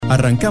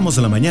Arrancamos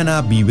la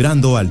mañana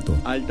vibrando alto.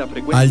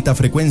 Alta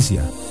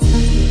frecuencia.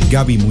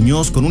 Gaby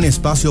Muñoz con un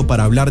espacio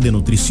para hablar de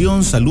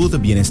nutrición, salud,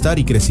 bienestar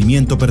y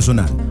crecimiento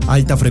personal.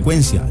 Alta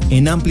frecuencia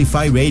en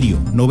Amplify Radio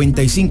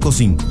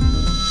 95.5.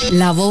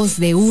 La voz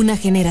de una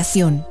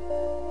generación.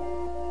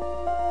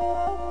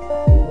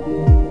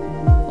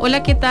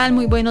 Hola, ¿qué tal?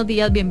 Muy buenos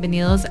días,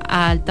 bienvenidos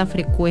a Alta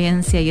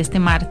Frecuencia y este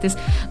martes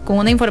con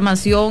una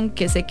información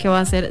que sé que va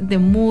a ser de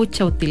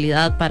mucha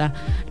utilidad para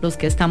los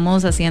que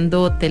estamos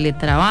haciendo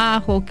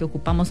teletrabajo, que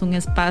ocupamos un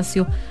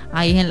espacio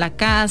ahí en la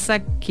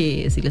casa,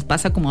 que si les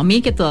pasa como a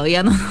mí, que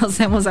todavía no nos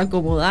hemos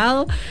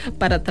acomodado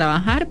para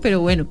trabajar,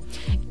 pero bueno,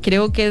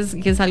 creo que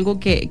es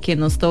algo que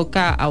nos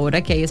toca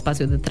ahora que hay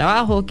espacios de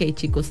trabajo, que hay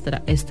chicos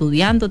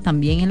estudiando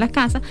también en la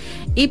casa,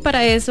 y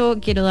para eso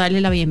quiero darle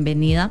la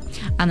bienvenida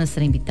a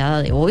nuestra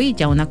invitada de hoy,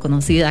 ya una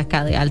conocida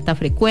acá de Alta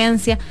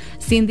Frecuencia,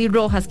 Cindy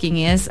Rojas, quien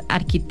es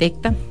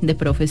arquitecta de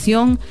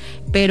profesión,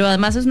 pero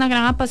además es una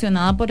gran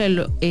apasionada por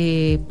el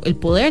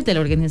poder de la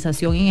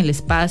organización en el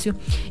espacio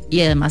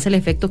y además el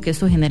efecto que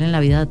eso genera en la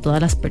vida de todas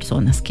las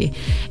personas, que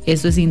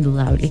eso es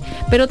indudable.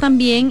 Pero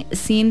también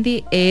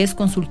Cindy es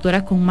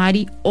consultora con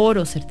Mari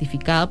Oro,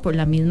 certificada por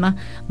la misma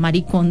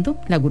Marie Kondo,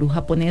 la gurú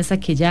japonesa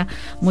que ya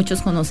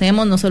muchos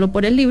conocemos, no solo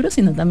por el libro,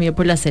 sino también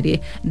por la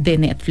serie de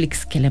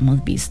Netflix que la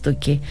hemos visto y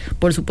que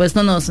por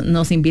supuesto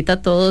nos invita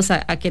a todos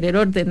a querer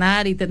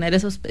ordenar y tener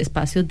esos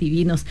espacios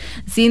divinos.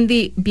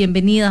 Cindy,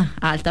 bienvenida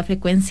a Alta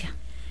Frecuencia.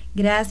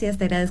 Gracias,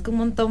 te agradezco un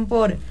montón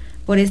por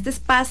este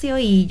espacio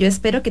y yo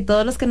espero que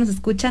todos los que nos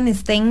escuchan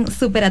estén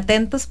súper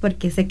atentos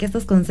porque sé que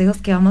estos consejos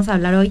que vamos a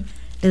hablar hoy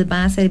les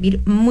van a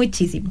servir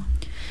muchísimo.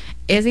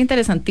 Es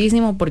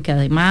interesantísimo porque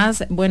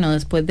además, bueno,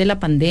 después de la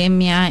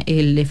pandemia,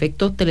 el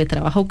efecto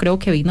teletrabajo creo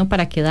que vino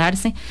para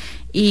quedarse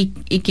y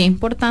qué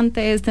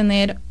importante es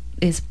tener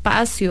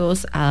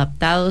espacios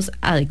adaptados,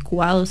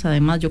 adecuados.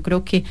 Además, yo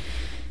creo que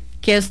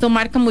esto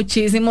marca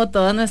muchísimo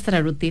toda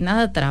nuestra rutina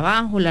de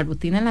trabajo, la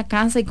rutina en la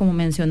casa, y como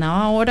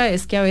mencionaba ahora,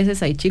 es que a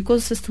veces hay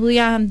chicos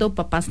estudiando,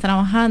 papás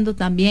trabajando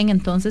también,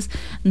 entonces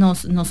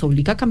nos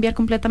obliga a cambiar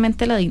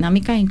completamente la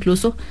dinámica e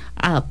incluso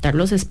a adaptar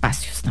los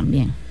espacios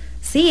también.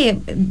 Sí,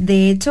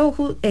 de hecho,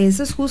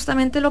 eso es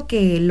justamente lo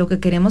que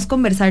queremos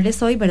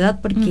conversarles hoy, ¿verdad?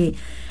 Porque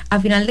a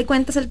final de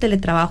cuentas el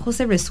teletrabajo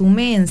se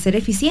resume en ser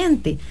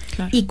eficiente.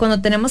 Claro. Y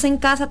cuando tenemos en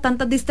casa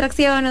tantas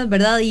distracciones,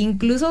 ¿verdad? E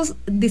incluso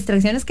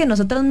distracciones que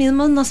nosotros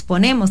mismos nos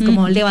ponemos,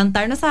 como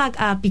levantarnos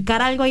a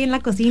picar algo ahí en la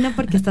cocina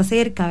porque está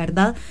cerca,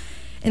 ¿verdad?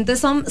 Entonces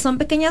son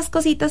pequeñas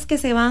cositas que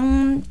se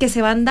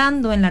van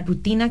dando en la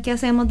rutina que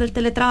hacemos del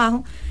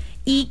teletrabajo,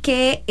 y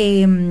que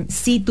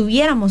si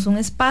tuviéramos un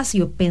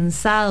espacio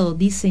pensado,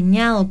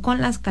 diseñado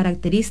con las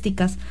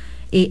características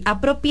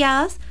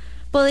apropiadas,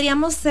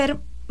 podríamos ser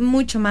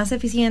mucho más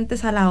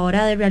eficientes a la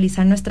hora de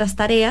realizar nuestras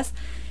tareas,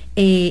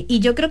 y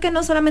yo creo que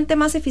no solamente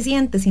más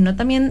eficientes, sino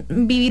también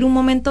vivir un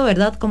momento,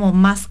 ¿verdad?, como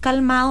más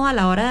calmado a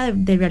la hora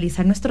de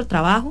realizar nuestro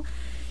trabajo,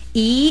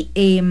 y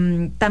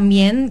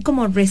también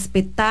como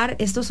respetar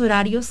estos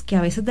horarios que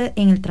a veces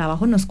en el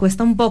trabajo nos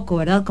cuesta un poco,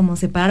 ¿verdad? Como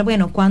separar,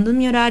 bueno, ¿cuándo es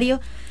mi horario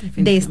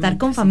de estar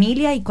con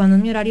familia y cuándo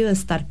es mi horario de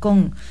estar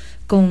con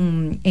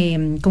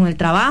el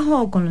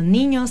trabajo o con los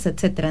niños,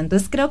 etcétera?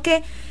 Entonces creo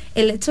que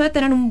el hecho de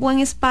tener un buen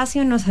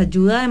espacio nos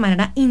ayuda de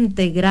manera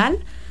integral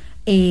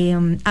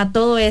a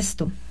todo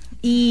esto.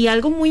 Y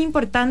algo muy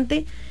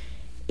importante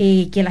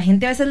que la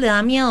gente a veces le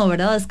da miedo,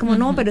 ¿verdad? Es como,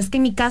 no, pero es que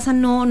en mi casa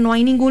no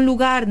hay ningún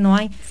lugar, no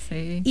hay.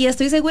 Sí. Y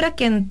estoy segura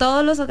que en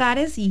todos los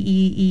hogares,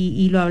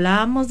 y lo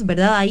hablábamos,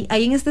 ¿verdad?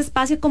 Hay en este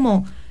espacio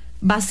como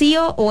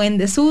vacío o en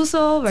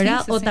desuso,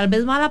 ¿verdad? Sí, tal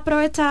vez mal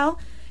aprovechado,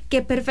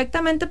 que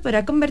perfectamente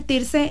podría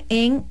convertirse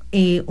en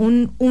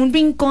un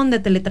rincón de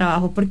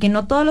teletrabajo, porque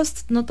no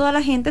toda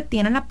la gente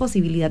tiene la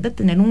posibilidad de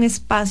tener un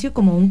espacio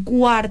como un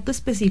cuarto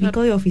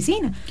específico de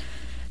oficina.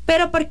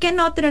 Pero ¿por qué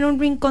no tener un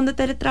rincón de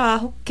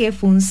teletrabajo que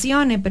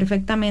funcione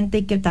perfectamente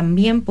y que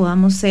también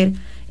podamos ser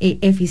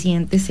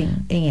eficientes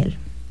en él?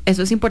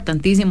 Eso es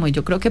importantísimo y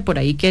yo creo que por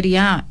ahí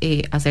quería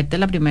hacerte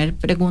la primera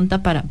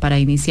pregunta para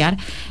iniciar.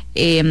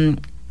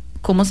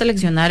 ¿Cómo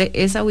seleccionar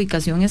esa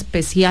ubicación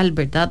especial,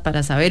 verdad?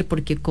 Para saber,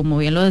 porque como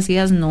bien lo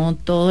decías, no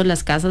todas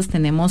las casas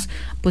tenemos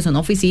pues una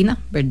oficina,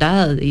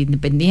 ¿verdad?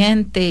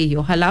 Independiente, y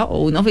ojalá,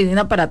 o una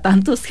oficina para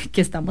tantos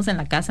que estamos en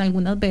la casa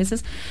algunas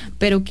veces,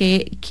 pero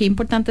qué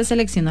importante es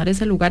seleccionar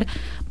ese lugar,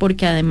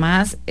 porque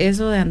además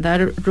eso de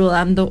andar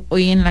rodando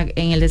hoy en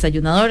el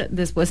desayunador,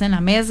 después en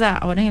la mesa,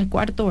 ahora en el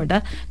cuarto,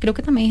 ¿verdad? Creo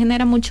que también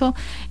genera mucho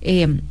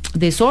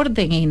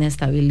desorden e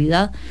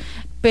inestabilidad,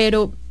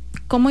 pero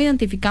 ¿cómo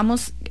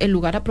identificamos el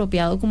lugar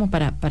apropiado como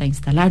para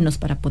instalarnos,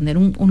 para poner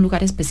un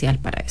lugar especial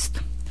para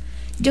esto?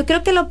 Yo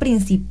creo que lo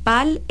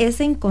principal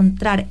es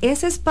encontrar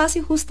ese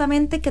espacio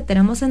justamente que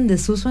tenemos en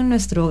desuso en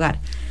nuestro hogar,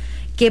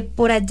 que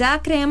por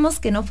allá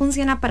creemos que no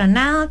funciona para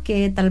nada,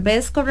 que tal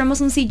vez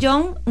corremos un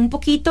sillón un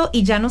poquito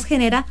y ya nos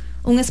genera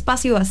un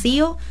espacio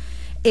vacío.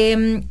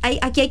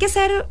 Aquí hay que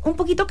ser un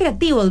poquito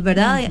creativos,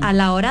 ¿verdad? A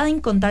la hora de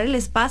encontrar el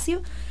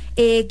espacio,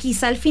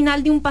 quizá al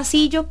final de un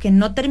pasillo que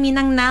no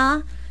termina en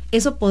nada,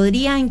 eso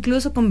podría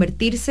incluso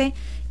convertirse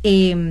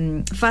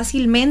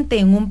fácilmente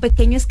en un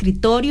pequeño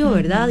escritorio,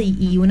 ¿verdad?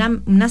 Y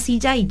una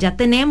silla, y ya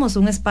tenemos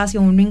un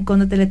espacio, un rincón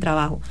de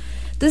teletrabajo.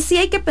 Entonces sí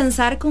hay que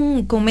pensar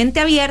con mente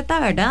abierta,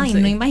 ¿verdad? Y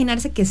no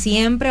imaginarse que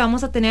siempre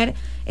vamos a tener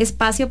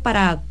espacio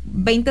para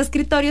 20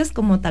 escritorios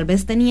como tal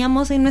vez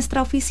teníamos en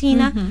nuestra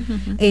oficina,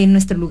 en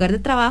nuestro lugar de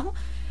trabajo,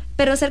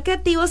 pero ser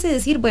creativos y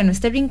decir, bueno,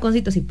 este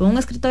rinconcito, si pongo un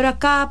escritorio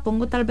acá,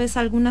 pongo tal vez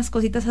algunas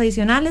cositas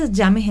adicionales,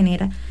 ya me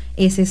genera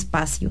ese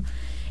espacio.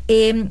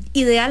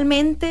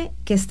 Idealmente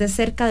que esté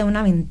cerca de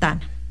una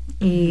ventana.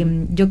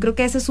 Yo creo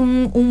que ese es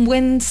un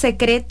buen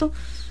secreto,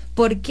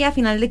 porque a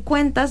final de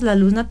cuentas la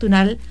luz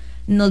natural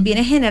nos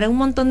viene a generar un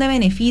montón de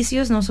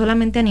beneficios, no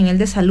solamente a nivel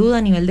de salud,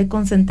 a nivel de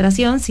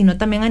concentración, sino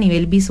también a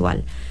nivel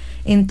visual.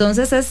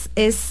 Entonces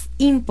es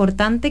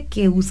importante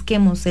que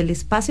busquemos el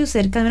espacio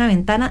cerca de una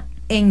ventana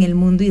en el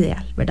mundo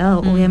ideal, ¿verdad?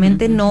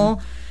 Obviamente no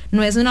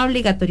es una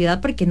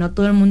obligatoriedad, porque no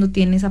todo el mundo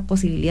tiene esa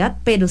posibilidad,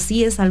 pero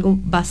sí es algo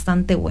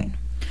bastante bueno.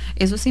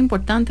 Eso es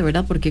importante,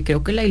 ¿verdad? Porque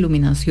creo que la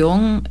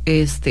iluminación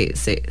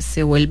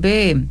se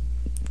vuelve,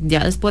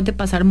 ya después de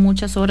pasar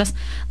muchas horas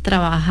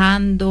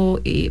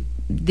trabajando,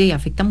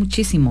 afecta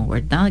muchísimo,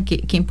 ¿verdad?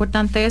 Qué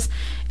importante es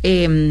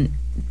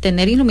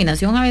tener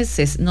iluminación a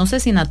veces, no sé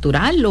si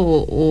natural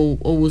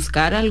o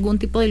buscar algún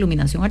tipo de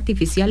iluminación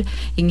artificial.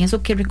 ¿En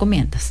eso qué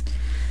recomiendas?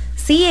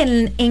 Sí,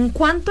 en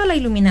cuanto a la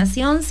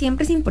iluminación,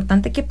 siempre es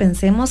importante que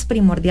pensemos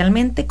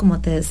primordialmente, como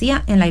te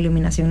decía, en la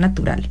iluminación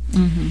natural.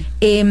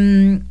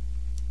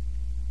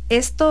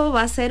 Esto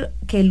va a hacer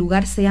que el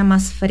lugar sea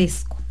más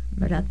fresco,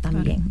 ¿verdad?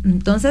 También. Claro.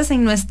 Entonces,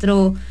 en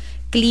nuestro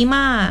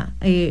clima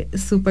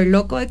súper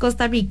loco de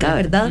Costa Rica,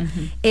 ¿verdad?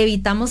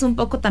 Evitamos un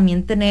poco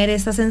también tener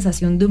esa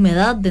sensación de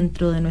humedad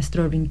dentro de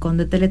nuestro rincón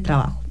de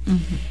teletrabajo.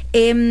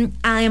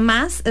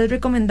 Además, es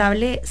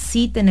recomendable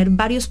sí tener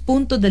varios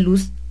puntos de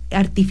luz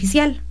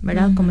artificial,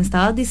 ¿verdad? Como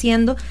estabas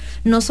diciendo,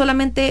 no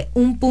solamente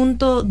un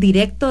punto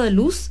directo de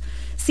luz,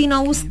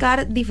 sino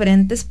buscar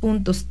diferentes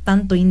puntos,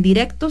 tanto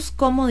indirectos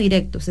como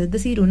directos, es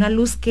decir, una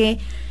luz que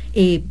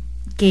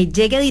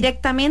llegue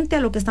directamente a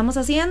lo que estamos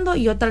haciendo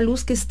y otra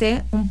luz que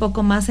esté un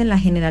poco más en la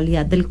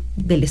generalidad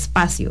del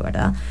espacio,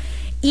 ¿verdad?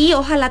 Y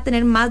ojalá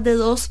tener más de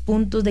 2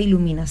 puntos de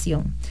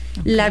iluminación.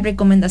 La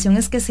recomendación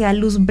es que sea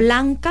luz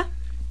blanca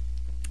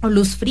o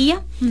luz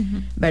fría,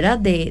 ¿verdad?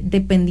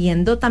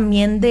 Dependiendo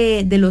también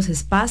de los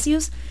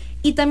espacios,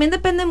 y también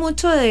depende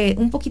mucho de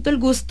un poquito el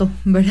gusto,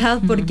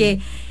 ¿verdad?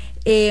 Porque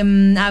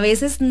a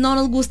veces no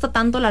nos gusta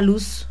tanto la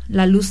luz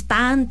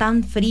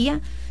tan fría.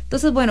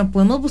 Entonces, bueno,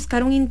 podemos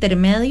buscar un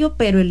intermedio,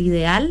 pero el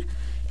ideal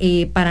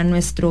para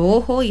nuestro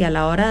ojo y a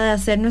la hora de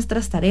hacer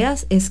nuestras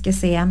tareas es que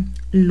sea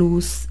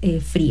luz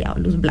fría o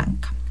luz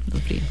blanca.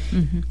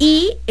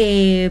 Y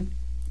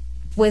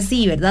pues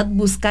sí, ¿verdad?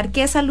 Buscar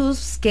que esa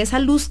luz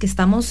que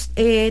estamos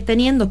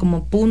teniendo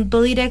como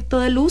punto directo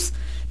de luz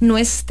no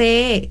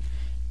esté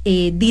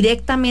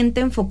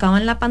directamente enfocado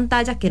en la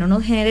pantalla, que no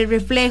nos genere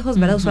reflejos,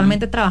 ¿verdad?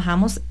 Usualmente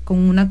trabajamos con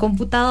una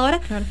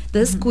computadora,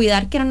 entonces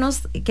cuidar que no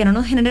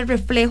nos genere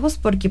reflejos,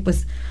 porque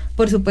pues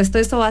por supuesto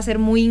esto va a ser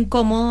muy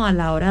incómodo a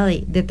la hora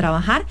de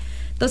trabajar.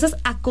 Entonces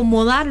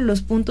acomodar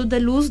los puntos de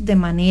luz de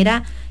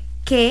manera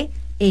que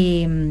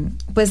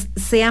pues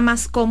sea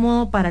más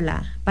cómodo para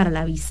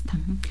la vista.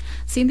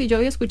 Cindy, yo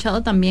había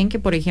escuchado también que,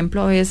 por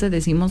ejemplo, a veces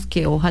decimos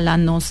que ojalá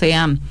no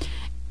sea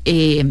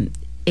en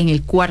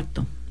el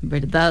cuarto,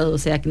 ¿verdad? O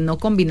sea, no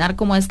combinar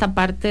como esta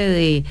parte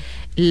de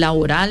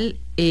laboral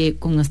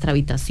con nuestra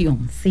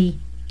habitación. Sí.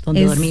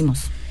 Donde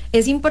dormimos.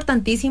 Es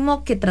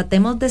importantísimo que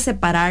tratemos de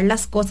separar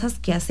las cosas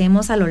que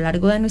hacemos a lo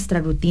largo de nuestra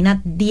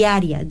rutina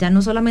diaria, ya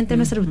no solamente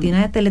nuestra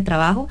rutina de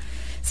teletrabajo,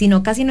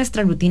 sino casi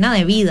nuestra rutina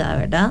de vida,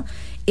 ¿verdad?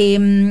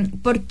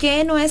 ¿Por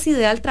qué no es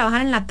ideal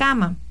trabajar en la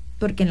cama?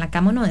 Porque en la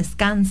cama uno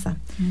descansa.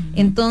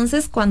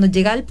 Entonces, cuando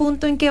llega el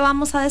punto en que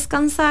vamos a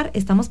descansar,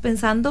 estamos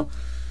pensando,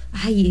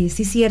 ay,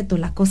 sí es cierto,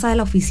 la cosa de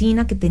la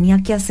oficina que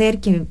tenía que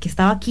hacer, que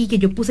estaba aquí, que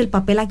yo puse el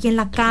papel aquí en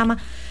la cama,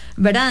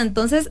 ¿verdad?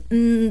 Entonces,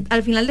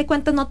 al final de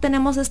cuentas no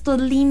tenemos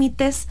estos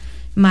límites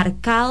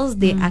marcados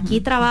de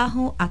aquí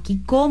trabajo,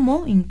 aquí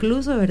como,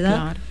 incluso, ¿verdad?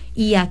 Claro.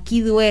 Y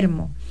aquí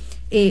duermo.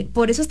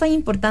 Por eso es tan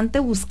importante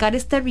buscar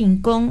este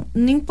rincón,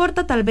 no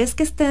importa tal vez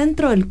que esté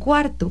dentro del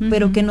cuarto,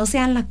 pero que no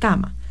sea en la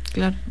cama.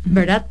 Claro.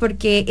 ¿Verdad?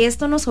 Porque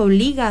esto nos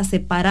obliga a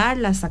separar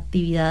las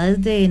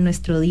actividades de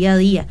nuestro día a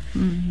día.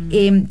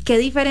 Qué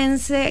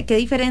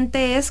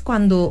diferente es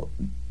cuando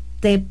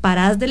te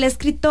parás del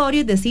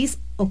escritorio y decís,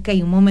 ok,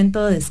 un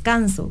momento de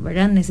descanso,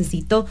 ¿verdad?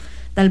 Necesito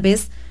tal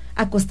vez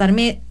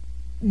acostarme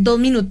 2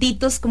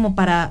 minutitos como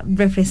para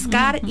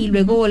refrescar y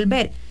luego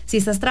volver. Si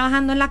estás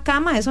trabajando en la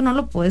cama, eso no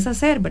lo puedes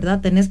hacer,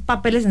 ¿verdad? Tenés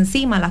papeles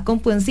encima, la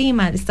compu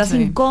encima, estás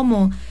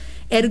incómodo.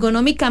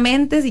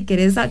 Ergonómicamente, si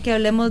querés que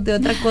hablemos de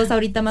otra cosa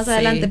ahorita más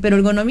adelante, pero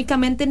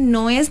ergonómicamente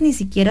no es ni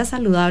siquiera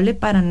saludable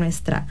para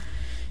nuestra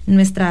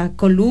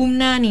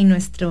columna, ni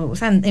o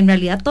sea, en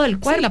realidad todo el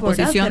cuerpo. Sí, la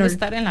posición de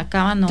estar en la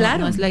cama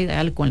no es la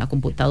ideal con la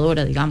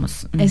computadora,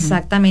 digamos.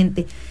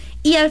 Exactamente.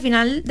 Y al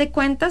final de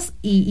cuentas,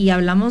 y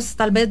hablamos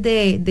tal vez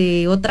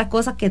de otra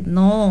cosa que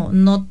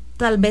no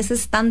tal vez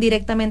están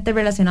directamente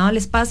relacionados al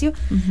espacio,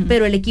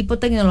 pero el equipo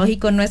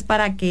tecnológico no es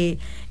para que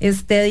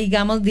esté,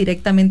 digamos,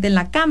 directamente en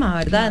la cama,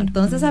 ¿verdad? Claro.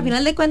 Entonces, a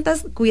final de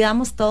cuentas,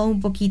 cuidamos todo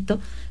un poquito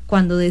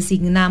cuando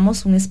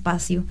designamos un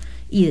espacio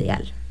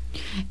ideal.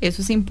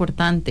 Eso es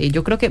importante.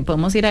 Yo creo que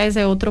podemos ir a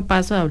ese otro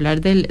paso de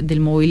hablar del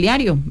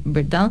mobiliario,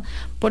 ¿verdad?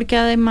 Porque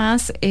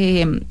además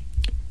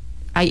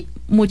hay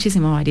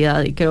muchísima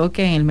variedad y creo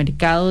que en el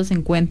mercado se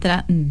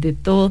encuentra de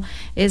todo,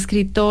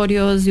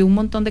 escritorios y un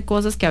montón de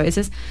cosas que a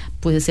veces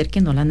puede ser que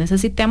no las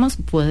necesitemos,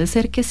 puede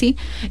ser que sí,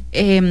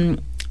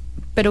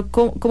 pero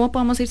 ¿cómo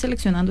podemos ir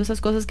seleccionando esas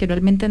cosas que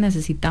realmente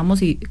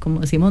necesitamos y, como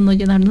decimos, no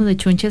llenarnos de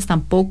chunches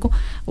tampoco,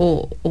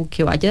 o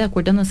que vaya de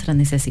acuerdo a nuestras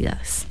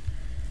necesidades?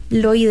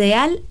 Lo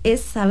ideal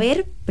es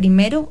saber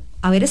primero,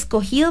 haber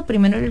escogido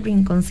primero el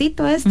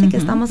rinconcito que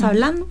estamos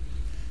hablando,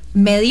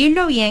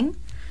 medirlo bien.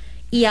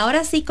 Y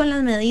ahora sí, con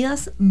las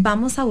medidas,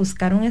 vamos a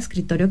buscar un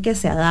escritorio que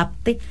se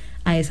adapte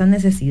a esas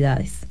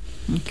necesidades.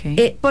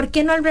 Okay. ¿Por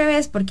qué no al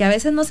revés? Porque a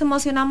veces nos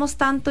emocionamos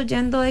tanto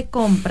yendo de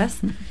compras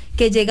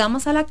que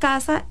llegamos a la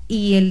casa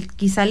y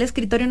quizá el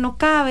escritorio no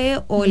cabe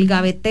o el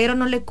gavetero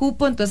no le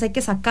cupo, entonces hay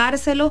que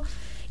sacárselo.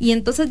 Y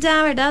entonces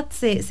ya, ¿verdad?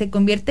 Se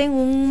convierte en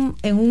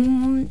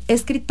un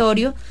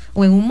escritorio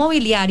o en un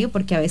mobiliario,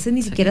 porque a veces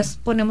ni siquiera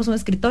ponemos un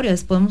escritorio,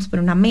 después podemos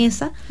poner una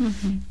mesa,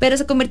 pero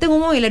se convierte en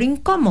un mobiliario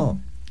incómodo.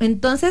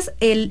 Entonces,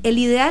 el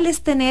ideal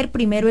es tener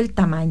primero el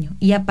tamaño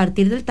y a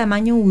partir del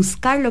tamaño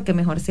buscar lo que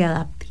mejor se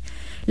adapte.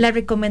 La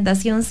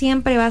recomendación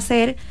siempre va a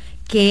ser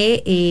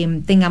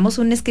que tengamos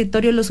un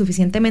escritorio lo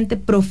suficientemente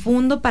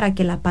profundo para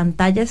que la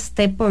pantalla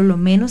esté por lo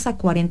menos a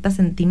 40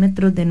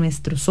 centímetros de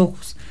nuestros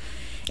ojos.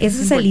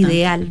 Ese es el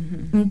ideal.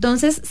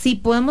 Entonces, si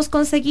podemos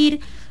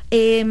conseguir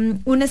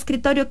un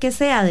escritorio que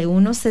sea de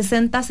unos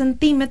 60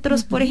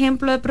 centímetros, por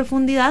ejemplo, de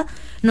profundidad,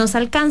 nos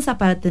alcanza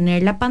para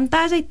tener la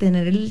pantalla y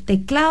tener el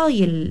teclado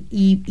y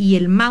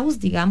el mouse,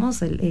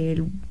 digamos,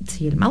 el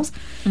mouse,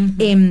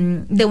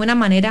 de una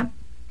manera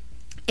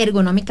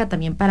ergonómica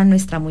también para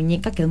nuestra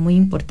muñeca, que es muy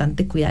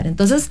importante cuidar.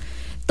 Entonces,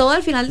 todo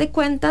al final de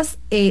cuentas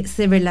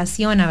se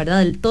relaciona,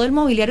 ¿verdad? Todo el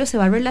mobiliario se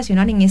va a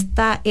relacionar en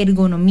esta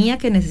ergonomía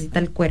que necesita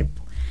el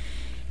cuerpo.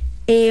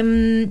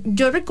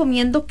 Yo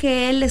recomiendo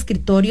que el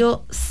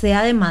escritorio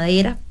sea de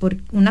madera por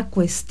una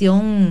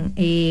cuestión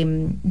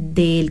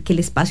de que el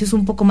espacio es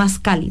un poco más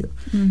cálido.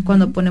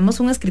 Cuando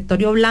ponemos un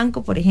escritorio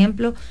blanco, por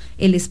ejemplo,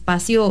 el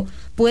espacio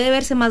puede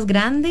verse más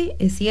grande,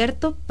 es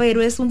cierto,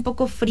 pero es un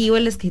poco frío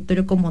el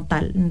escritorio como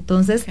tal.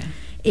 Entonces,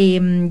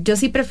 yo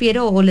sí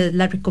prefiero, o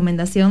la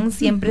recomendación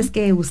siempre es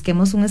que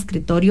busquemos un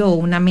escritorio o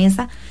una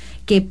mesa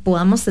que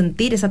podamos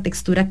sentir esa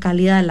textura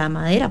cálida de la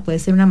madera. Puede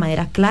ser una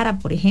madera clara,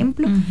 por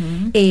ejemplo,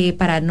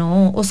 para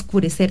no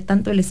oscurecer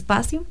tanto el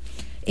espacio.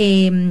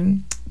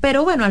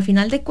 Pero bueno, al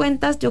final de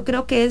cuentas, yo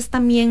creo que es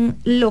también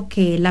lo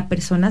que la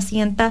persona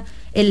sienta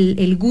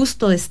el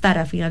gusto de estar.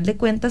 Al final de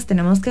cuentas,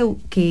 tenemos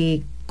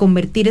que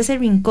convertir ese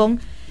rincón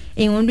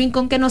en un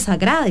rincón que nos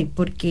agrade,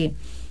 porque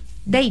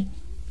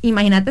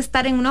imagínate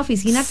estar en una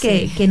oficina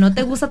que no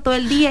te gusta todo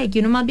el día y que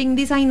uno más bien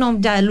dice, ay no,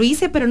 ya lo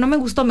hice, pero no me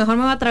gustó, mejor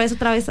me voy otra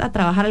vez a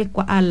trabajar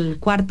al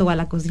cuarto o a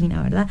la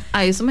cocina, ¿verdad?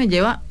 A eso me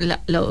lleva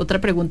la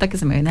otra pregunta que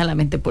se me viene a la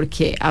mente,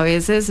 porque a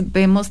veces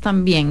vemos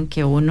también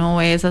que uno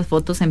ve esas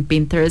fotos en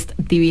Pinterest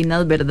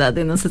divinas, ¿verdad?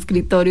 De unos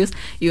escritorios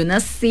y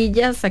unas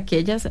sillas,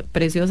 aquellas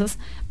preciosas,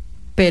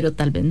 pero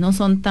tal vez no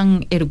son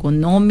tan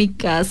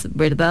ergonómicas,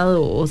 ¿verdad?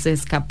 O se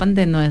escapan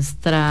de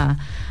nuestra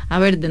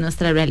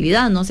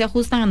realidad, no se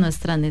ajustan a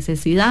nuestras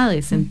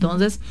necesidades.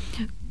 Entonces,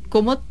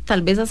 ¿cómo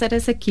tal vez hacer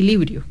ese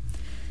equilibrio?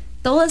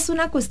 Todo es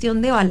una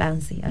cuestión de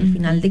balance, al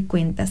final de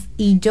cuentas.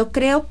 Y yo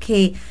creo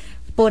que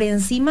por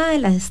encima de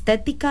la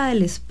estética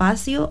del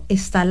espacio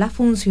está la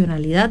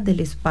funcionalidad del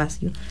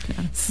espacio.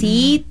 Claro.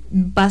 Si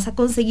vas a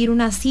conseguir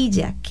una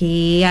silla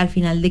que al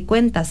final de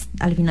cuentas,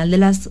 al final de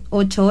las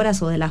 8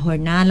 horas o de la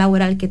jornada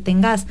laboral que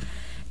tengas,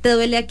 te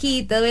duele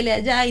aquí, te duele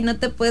allá y no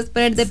te puedes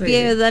poner de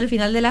pie, ¿verdad? Al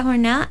final de la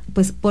jornada,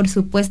 pues por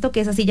supuesto que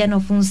esa silla no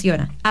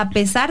funciona, a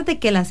pesar de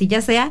que la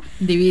silla sea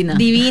divina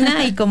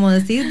y como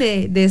decís,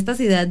 de estas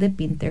ideas de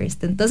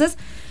Pinterest. Entonces,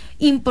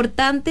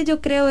 importante yo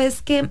creo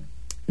es que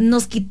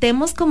nos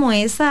quitemos como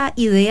esa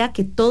idea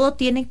que todo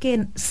tiene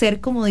que ser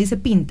como dice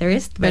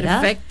Pinterest,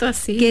 ¿verdad? Perfecto,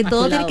 así. Que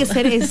todo tiene que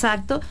ser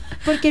exacto,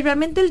 porque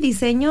realmente el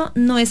diseño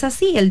no es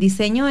así. El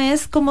diseño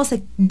es cómo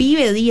se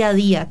vive día a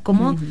día,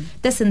 cómo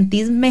te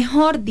sentís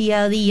mejor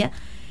día a día.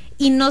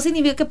 Y no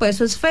significa que por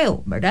eso es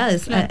feo, ¿verdad?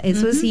 Claro.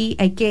 Eso sí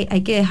hay que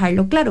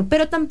dejarlo claro.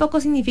 Pero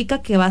tampoco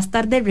significa que va a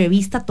estar de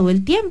revista todo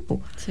el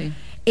tiempo. Sí.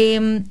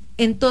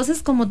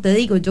 Entonces, como te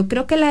digo, yo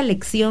creo que la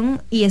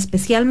elección, y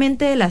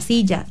especialmente de la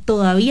silla,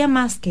 todavía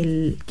más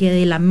que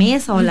de la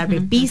mesa o la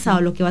repisa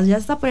o lo que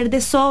vayas a poner de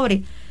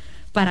sobre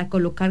para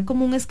colocar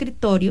como un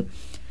escritorio,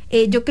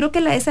 yo creo que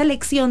esa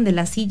elección de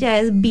la silla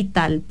es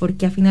vital,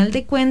 porque a final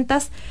de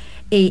cuentas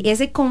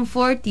ese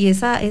confort y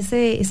esa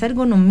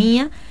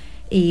ergonomía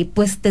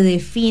pues te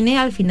define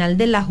al final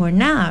de la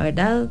jornada,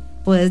 ¿verdad?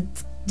 Puedes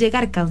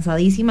llegar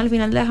cansadísima al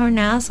final de la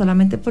jornada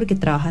solamente porque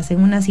trabajas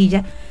en una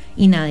silla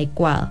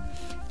inadecuada.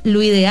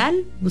 Lo ideal,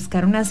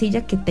 buscar una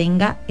silla que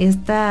tenga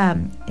esta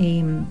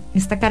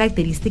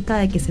característica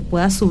de que se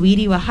pueda subir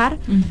y bajar,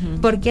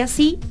 porque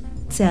así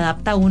se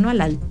adapta uno a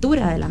la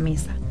altura de la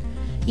mesa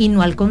y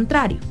no al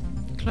contrario.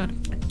 Claro.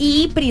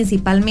 Y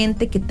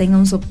principalmente que tenga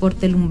un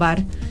soporte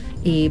lumbar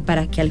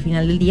para que al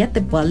final del día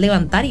te puedas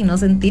levantar y no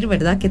sentir,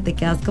 ¿verdad?, que te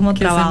quedas como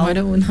trabado. Se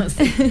muere uno,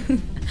 sí.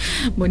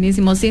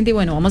 Buenísimo, Cindy.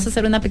 Bueno, vamos a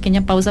hacer una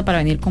pequeña pausa para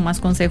venir con más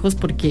consejos,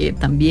 porque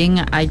también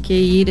hay que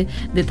ir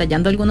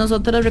detallando algunas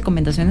otras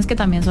recomendaciones que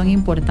también son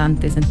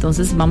importantes.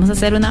 Entonces vamos a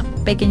hacer una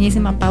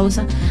pequeñísima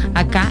pausa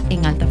acá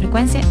en Alta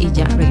Frecuencia y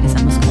ya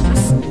regresamos con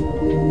más.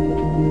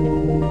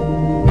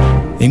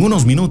 En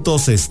unos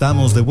minutos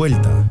estamos de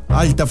vuelta.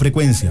 Alta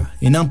Frecuencia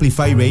en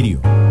Amplify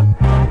Radio.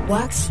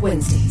 Wax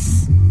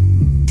Wednesdays.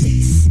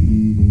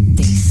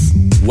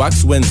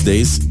 Wax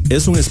Wednesdays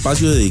es un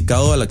espacio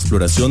dedicado a la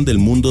exploración del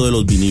mundo de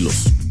los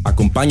vinilos.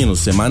 Acompáñanos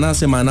semana a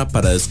semana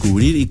para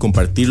descubrir y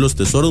compartir los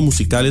tesoros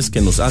musicales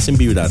que nos hacen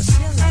vibrar.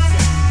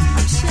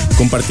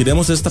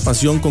 Compartiremos esta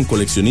pasión con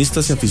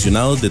coleccionistas y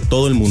aficionados de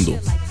todo el mundo.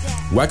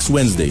 Wax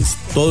Wednesdays,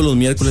 todos los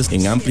miércoles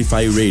en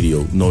Amplify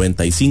Radio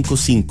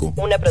 95.5.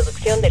 Una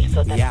producción del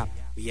sótano.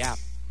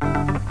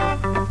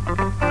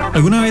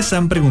 ¿Alguna vez se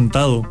han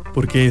preguntado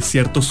por qué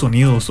ciertos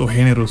sonidos o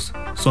géneros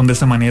son de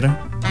esa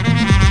manera?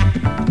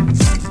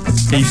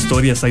 ¿Qué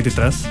historias hay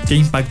detrás? ¿Qué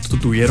impacto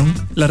tuvieron?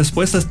 La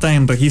respuesta está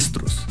en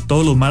Registros,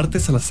 todos los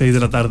martes a las 6 de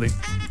la tarde.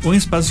 Un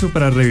espacio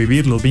para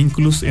revivir los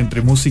vínculos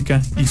entre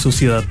música y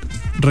sociedad.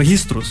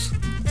 Registros,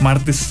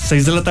 martes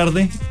 6 de la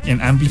tarde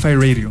en Amplify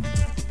Radio.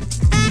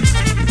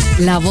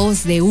 La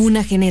voz de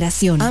una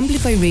generación.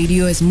 Amplify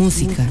Radio es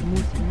música,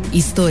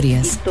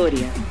 historias,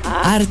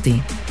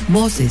 arte,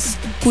 voces,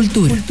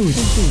 cultura.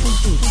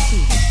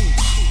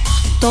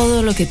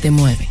 Todo lo que te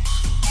mueve.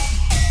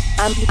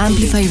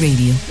 Amplify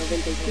Radio.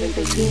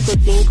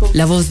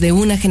 La voz de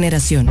una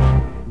generación.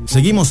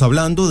 Seguimos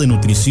hablando de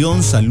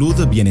nutrición, salud,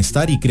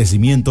 bienestar y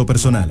crecimiento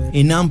personal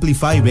en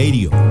Amplify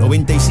Radio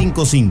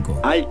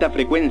 95.5. Alta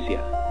Frecuencia.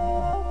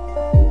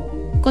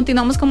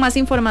 Continuamos con más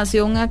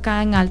información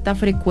acá en Alta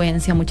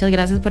Frecuencia. Muchas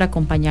gracias por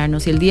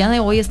acompañarnos. Y el día de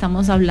hoy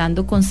estamos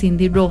hablando con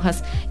Cindy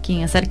Rojas, quien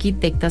es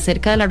arquitecta,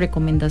 acerca de las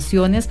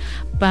recomendaciones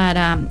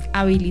para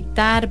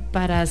habilitar,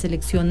 para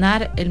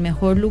seleccionar el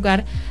mejor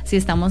lugar si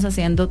estamos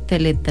haciendo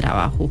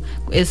teletrabajo.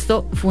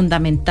 Esto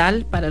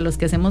fundamental para los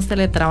que hacemos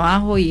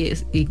teletrabajo y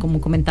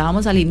como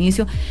comentábamos al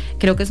inicio,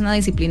 creo que es una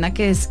disciplina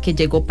que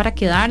llegó para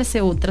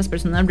quedarse. Otras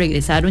personas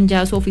regresaron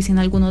ya a su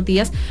oficina algunos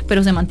días,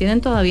 pero se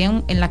mantienen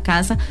todavía en la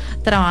casa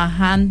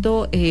trabajando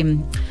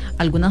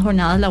algunas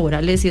jornadas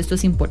laborales, y esto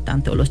es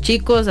importante, o los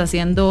chicos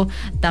haciendo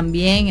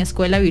también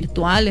escuela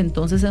virtual.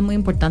 Entonces es muy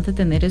importante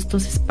tener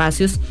estos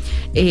espacios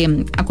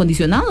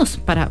acondicionados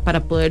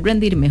para poder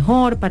rendir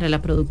mejor, para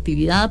la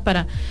productividad,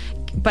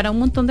 para un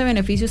montón de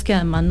beneficios que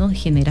además nos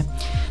genera.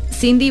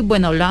 Cindy,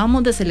 bueno,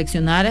 hablábamos de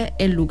seleccionar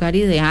el lugar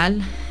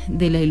ideal,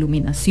 de la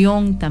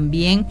iluminación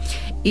también,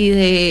 y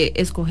de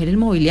escoger el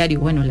mobiliario,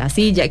 bueno, la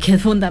silla, que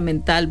es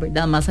fundamental,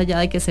 ¿verdad? Más allá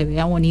de que se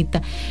vea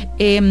bonita,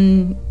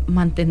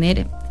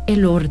 mantener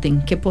el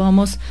orden. ¿Qué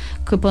podemos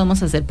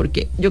hacer?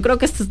 Porque yo creo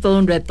que esto es todo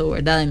un reto,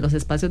 ¿verdad? En los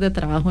espacios de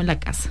trabajo en la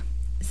casa.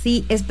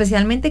 Sí,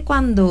 especialmente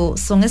cuando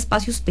son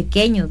espacios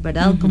pequeños,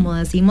 ¿verdad? Como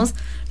decimos,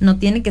 no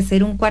tiene que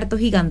ser un cuarto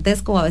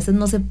gigantesco, a veces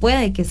no se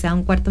puede que sea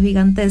un cuarto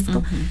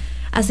gigantesco.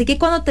 Así que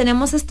cuando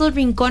tenemos estos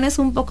rincones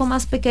un poco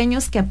más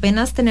pequeños que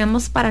apenas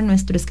tenemos para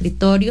nuestro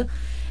escritorio,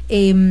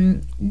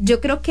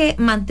 yo creo que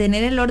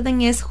mantener el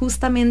orden es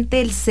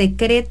justamente el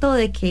secreto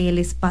de que el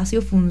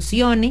espacio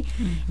funcione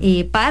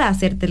para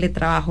hacer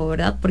teletrabajo,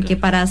 ¿verdad? Porque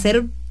para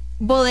hacer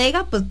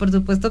bodega, pues por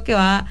supuesto que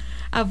va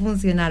a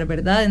funcionar,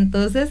 ¿verdad?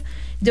 Entonces,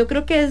 yo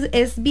creo que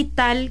es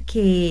vital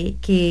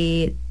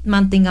que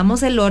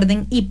mantengamos el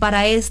orden, y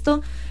para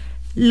esto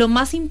lo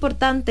más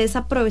importante es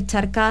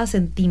aprovechar cada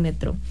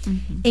centímetro.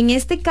 En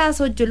este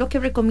caso, yo lo que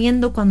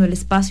recomiendo cuando el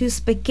espacio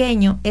es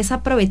pequeño es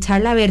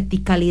aprovechar la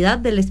verticalidad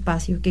del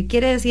espacio. ¿Qué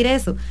quiere decir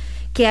eso?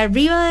 Que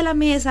arriba de la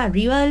mesa,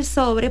 arriba del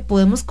sobre,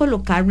 podemos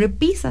colocar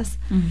repisas.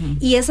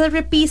 Y esas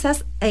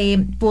repisas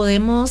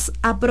podemos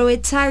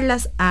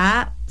aprovecharlas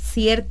a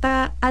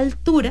cierta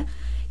altura,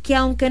 que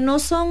aunque no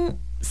son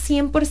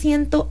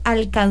 100%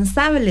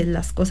 alcanzables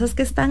las cosas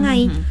que están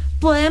ahí,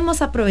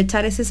 podemos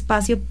aprovechar ese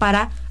espacio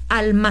para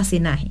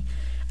almacenaje.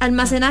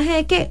 ¿Almacenaje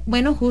de qué?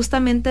 Bueno,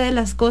 justamente de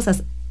las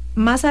cosas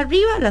más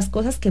arriba, las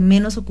cosas que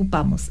menos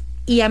ocupamos,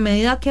 y a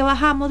medida que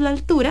bajamos la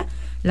altura,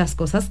 las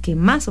cosas que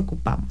más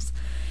ocupamos.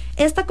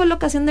 Esta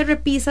colocación de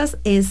repisas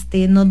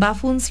nos va a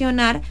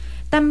funcionar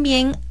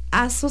también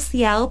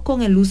asociado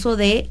con el uso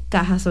de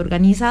cajas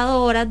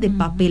organizadoras, de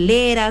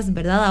papeleras,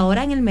 ¿verdad?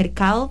 Ahora en el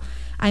mercado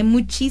hay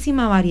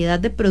muchísima variedad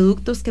de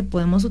productos que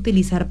podemos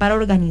utilizar para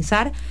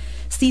organizar.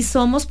 Si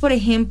somos, por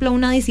ejemplo,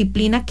 una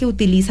disciplina que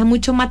utiliza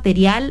mucho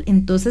material,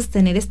 entonces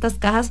tener estas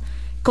cajas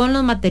con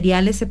los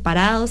materiales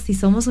separados. Si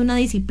somos una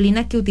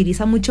disciplina que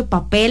utiliza mucho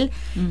papel,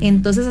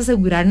 entonces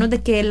asegurarnos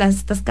de que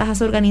estas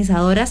cajas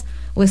organizadoras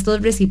o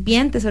estos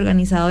recipientes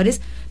organizadores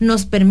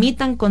nos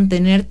permitan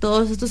contener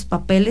todos estos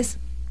papeles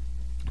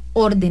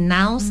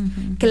ordenados,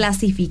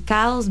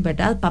 clasificados,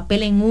 ¿verdad?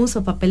 Papel en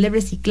uso, papel de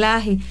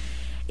reciclaje.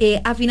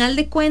 A final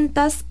de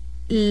cuentas,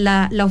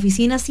 la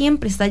oficina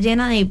siempre está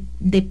llena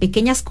de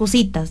pequeñas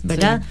cositas,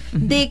 ¿verdad? Sí.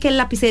 De que el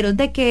lapicero,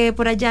 de que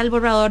por allá el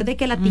borrador, de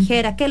que la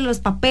tijera, que los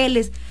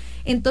papeles.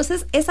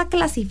 Entonces, esa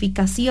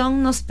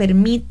clasificación nos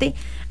permite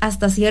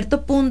hasta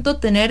cierto punto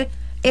tener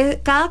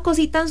cada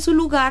cosita en su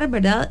lugar,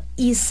 ¿verdad?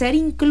 Y ser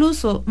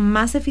incluso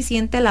más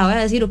eficiente a la hora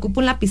de decir, ocupo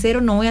un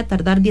lapicero, no voy a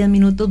tardar 10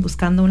 minutos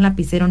buscando un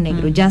lapicero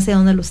negro, ya sé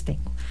dónde los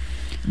tengo,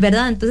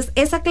 ¿verdad? Entonces,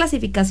 esa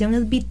clasificación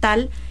es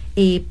vital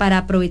para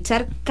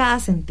aprovechar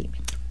cada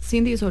centímetro.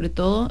 Cindy, sobre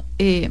todo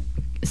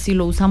si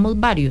lo usamos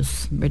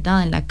varios,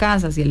 ¿verdad? En la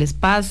casa, si el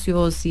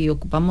espacio, si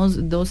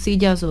ocupamos 2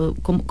 sillas, o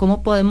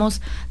cómo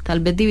podemos tal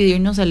vez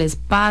dividirnos el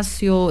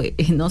espacio,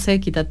 no sé,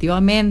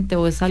 equitativamente,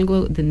 o es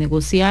algo de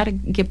negociar.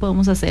 ¿Qué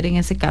podemos hacer en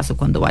ese caso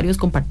cuando varios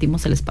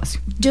compartimos el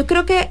espacio? Yo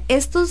creo que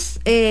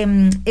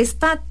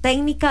esta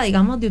técnica,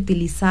 digamos, de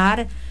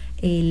utilizar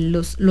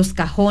los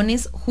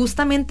cajones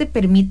justamente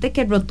permite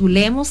que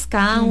rotulemos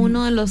cada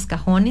uno de los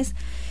cajones.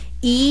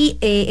 Y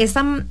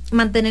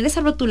mantener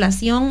esa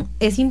rotulación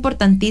es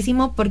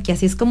importantísimo porque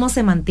así es como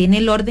se mantiene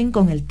el orden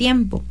con el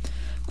tiempo.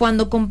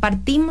 Cuando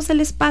compartimos el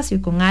espacio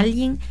con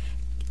alguien,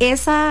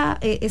 esas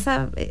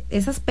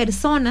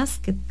personas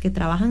que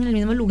trabajan en el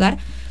mismo lugar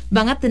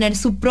van a tener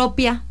su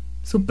propia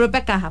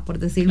caja, por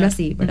decirlo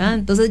así, ¿verdad?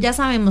 Entonces ya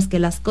sabemos que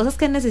las cosas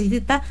que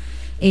necesita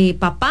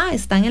papá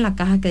están en la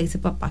caja que dice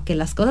papá, que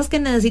las cosas que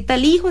necesita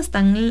el hijo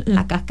están en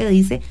la caja que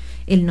dice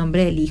el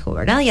nombre del hijo,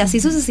 ¿verdad? Y así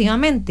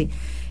sucesivamente.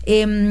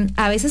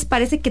 A veces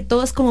parece que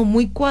todo es como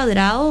muy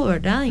cuadrado,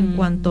 ¿verdad? En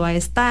cuanto a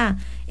esta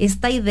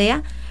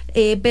idea,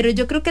 pero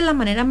yo creo que la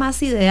manera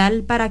más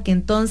ideal para que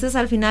entonces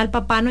al final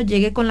papá nos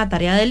llegue con la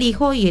tarea del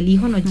hijo y el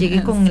hijo nos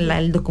llegue con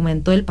el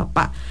documento del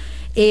papá.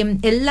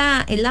 Es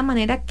la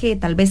manera que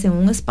tal vez en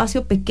un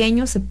espacio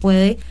pequeño se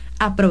puede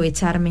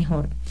aprovechar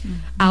mejor.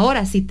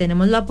 Ahora, si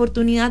tenemos la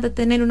oportunidad de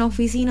tener una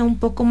oficina un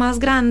poco más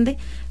grande,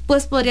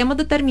 pues podríamos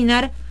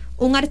determinar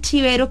un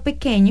archivero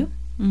pequeño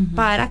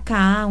para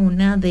cada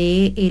una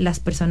de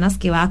las personas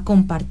que va a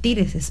compartir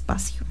ese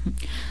espacio.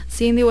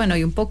 Cindy, bueno,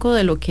 y un poco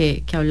de lo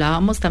que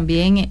hablábamos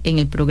también en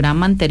el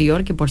programa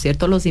anterior, que por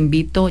cierto los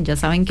invito, ya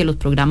saben que los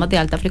programas de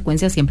alta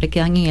frecuencia siempre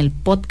quedan en el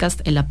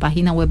podcast, en la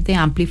página web de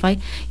Amplify,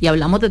 y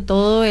hablamos de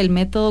todo el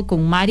método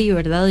con Mari,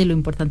 ¿verdad? Y lo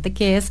importante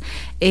que es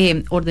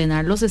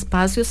ordenar los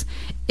espacios,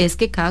 es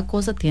que cada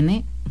cosa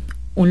tiene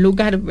un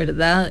lugar,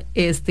 ¿verdad?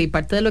 Y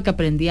parte de lo que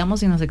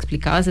aprendíamos y nos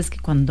explicabas es que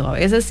cuando a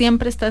veces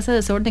siempre está ese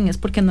desorden es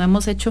porque no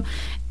hemos hecho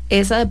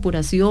esa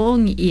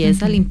depuración y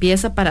esa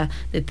limpieza para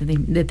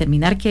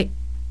determinar que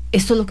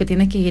esto es lo que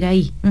tiene que ir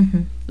ahí.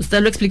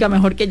 Usted lo explica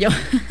mejor que yo.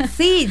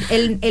 Sí,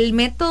 el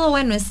método,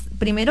 bueno,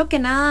 primero que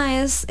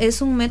nada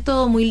es un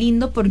método muy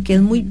lindo porque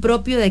es muy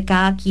propio de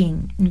cada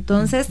quien.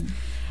 Entonces,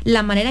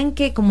 la manera en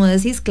que, como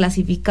decís,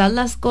 clasificar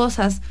las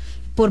cosas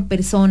por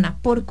persona,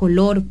 por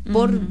color,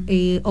 por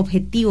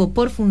objetivo,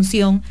 por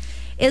función,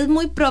 es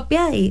muy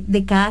propia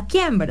de cada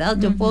quien, ¿verdad?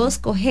 Yo puedo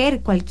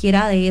escoger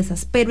cualquiera de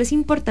esas, pero es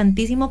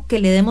importantísimo que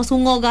le demos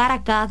un hogar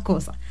a cada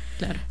cosa,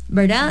 claro,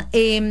 ¿verdad?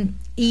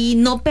 Y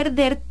no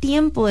perder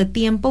tiempo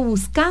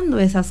buscando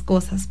esas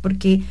cosas,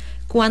 porque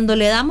cuando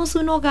le damos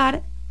un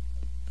hogar,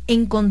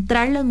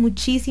 encontrarlo es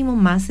muchísimo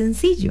más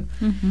sencillo.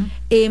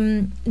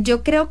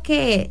 Yo creo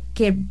que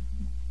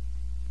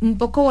un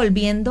poco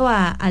volviendo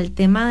al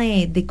tema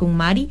de con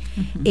Mari,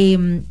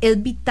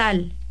 es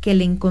vital que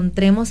le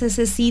encontremos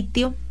ese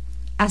sitio,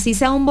 así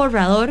sea un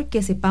borrador,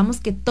 que sepamos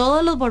que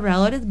todos los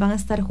borradores van a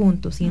estar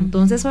juntos y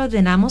entonces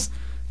ordenamos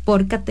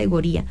por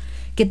categoría,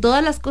 que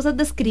todas las cosas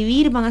de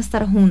escribir van a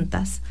estar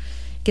juntas,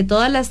 que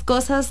todas las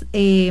cosas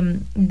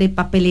de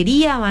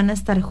papelería van a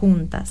estar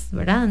juntas,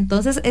 ¿verdad?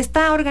 Entonces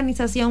esta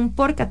organización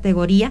por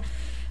categoría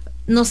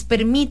nos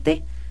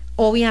permite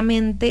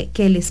obviamente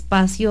que el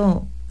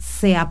espacio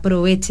se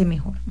aproveche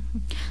mejor.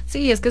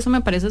 Sí, es que eso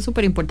me parece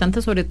súper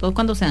importante, sobre todo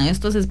cuando se dan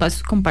estos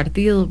espacios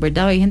compartidos,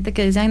 ¿verdad? Hay gente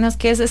que dice, ay, no, es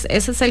que ese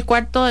es el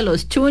cuarto de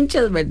los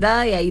chunches,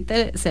 ¿verdad? Y ahí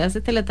se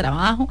hace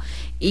teletrabajo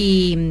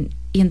y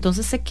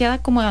entonces se queda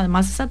como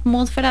además esa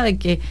atmósfera de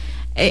que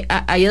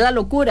ahí es la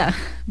locura,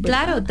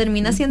 ¿verdad? Claro,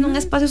 termina siendo un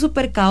espacio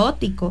súper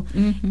caótico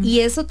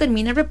y eso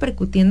termina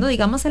repercutiendo,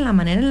 digamos, en la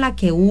manera en la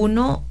que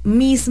uno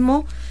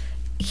mismo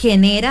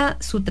genera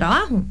su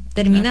trabajo,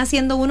 termina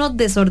siendo uno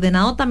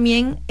desordenado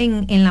también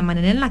en la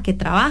manera en la que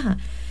trabaja.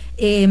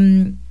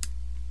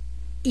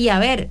 Y a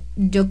ver,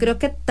 yo creo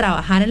que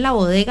trabajar en la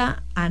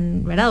bodega,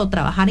 ¿verdad? O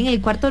trabajar en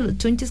el cuarto de los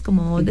chunches,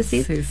 como vos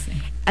decís,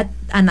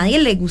 a nadie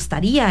le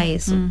gustaría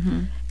eso.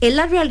 Es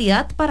la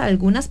realidad para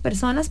algunas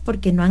personas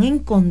porque no han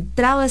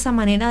encontrado esa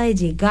manera de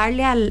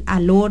llegarle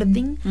al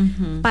orden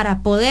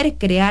para poder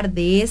crear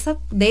de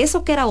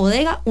eso que era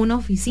bodega una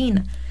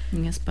oficina.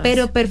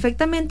 Pero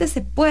perfectamente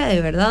se puede,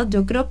 ¿verdad?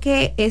 Yo creo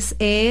que es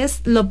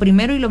lo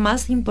primero y lo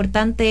más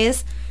importante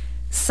es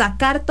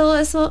sacar todo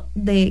eso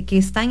de que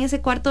está en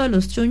ese cuarto de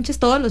los chunches,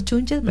 todos los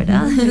chunches,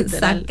 ¿verdad?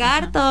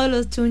 Sacar todos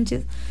los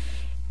chunches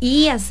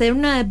y hacer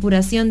una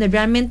depuración de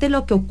realmente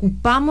lo que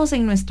ocupamos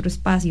en nuestro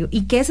espacio,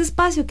 y que ese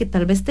espacio que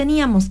tal vez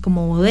teníamos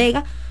como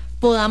bodega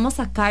podamos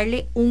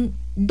sacarle un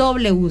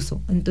doble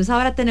uso. Entonces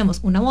ahora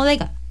tenemos una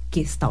bodega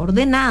que está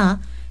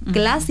ordenada,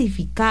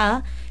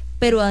 clasificada,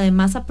 pero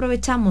además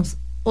aprovechamos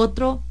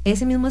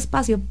ese mismo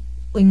espacio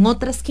en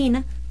otra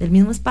esquina del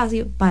mismo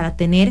espacio para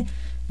tener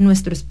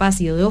nuestro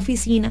espacio de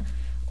oficina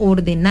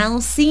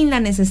ordenado sin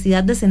la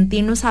necesidad de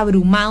sentirnos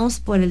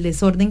abrumados por el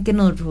desorden que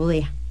nos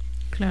rodea.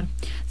 Claro,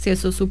 sí,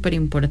 eso es súper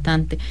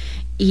importante.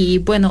 Y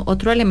bueno,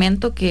 otro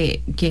elemento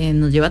que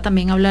nos lleva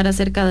también a hablar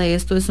acerca de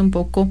esto es un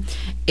poco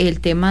el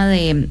tema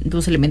de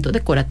los elementos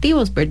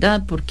decorativos,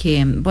 ¿verdad?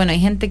 Porque, bueno, hay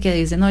gente que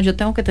dice, no, yo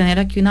tengo que tener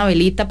aquí una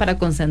velita para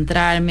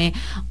concentrarme,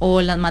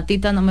 o las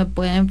matitas no me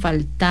pueden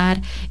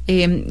faltar.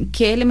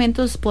 ¿Qué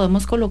elementos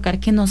podemos colocar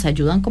que nos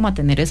ayudan como a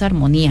tener esa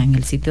armonía en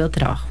el sitio de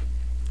trabajo?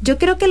 Yo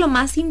creo que lo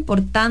más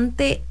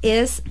importante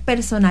es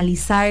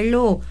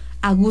personalizarlo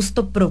a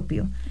gusto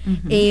propio.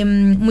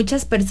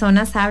 Muchas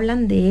personas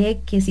hablan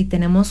de que si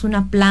tenemos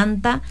una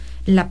planta,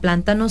 la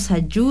planta nos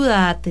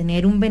ayuda a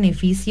tener un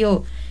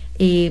beneficio,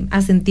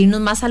 a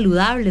sentirnos más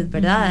saludables,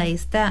 ¿verdad?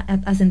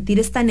 A sentir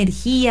esta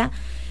energía,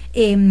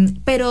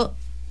 pero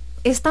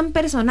es tan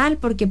personal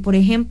porque, por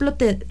ejemplo,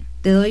 te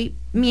doy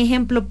mi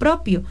ejemplo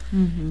propio.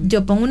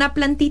 Yo pongo una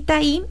plantita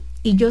ahí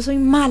y yo soy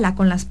mala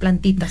con las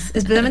plantitas,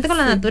 especialmente con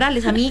las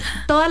naturales. A mí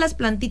todas las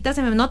plantitas,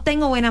 no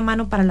tengo buena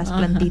mano para las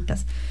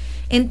plantitas.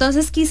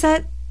 Entonces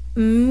quizá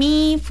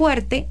mi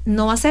fuerte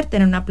no va a ser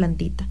tener una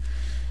plantita.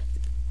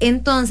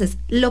 Entonces,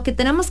 lo que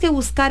tenemos que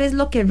buscar es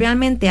lo que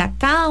realmente a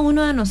cada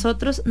uno de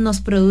nosotros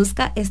nos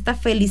produzca esta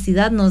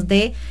felicidad, nos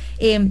dé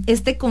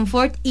este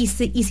confort y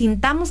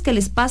sintamos que el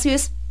espacio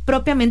es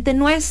propiamente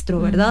nuestro,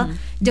 ¿verdad?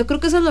 Yo creo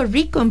que eso es lo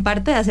rico en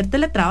parte de hacer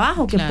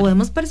teletrabajo, que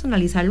podemos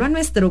personalizarlo a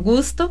nuestro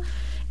gusto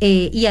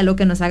y a lo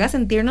que nos haga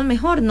sentirnos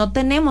mejor. No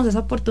tenemos esa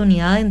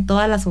oportunidad en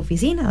todas las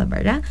oficinas,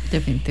 ¿verdad?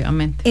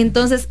 Definitivamente.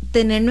 Entonces,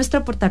 tener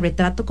nuestro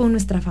portarretrato con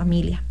nuestra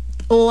familia,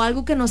 o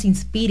algo que nos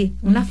inspire,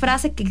 una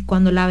frase que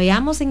cuando la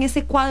veamos en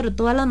ese cuadro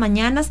todas las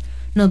mañanas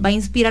nos va a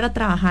inspirar a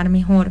trabajar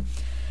mejor.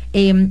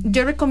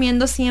 Yo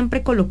recomiendo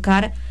siempre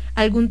colocar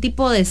algún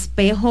tipo de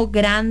espejo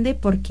grande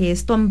porque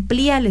esto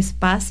amplía el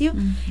espacio.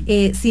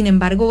 Sin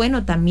embargo,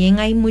 bueno, también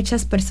hay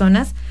muchas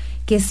personas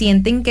que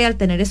sienten que al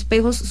tener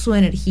espejos su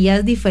energía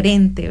es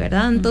diferente,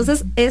 ¿verdad?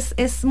 Entonces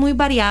es muy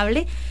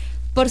variable.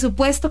 Por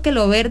supuesto que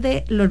lo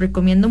verde lo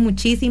recomiendo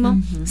muchísimo.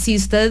 Si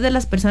usted es de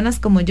las personas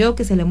como yo,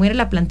 que se le muere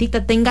la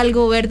plantita, tenga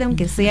algo verde,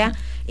 aunque sea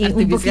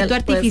un poquito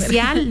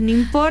artificial, no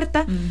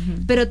importa,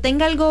 pero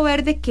tenga algo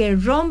verde que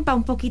rompa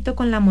un poquito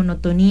con la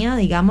monotonía,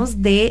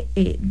 digamos, de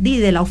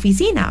la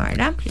oficina,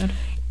 ¿verdad? Claro.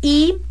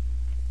 Y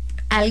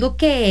algo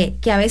que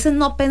a veces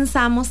no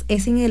pensamos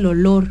es en el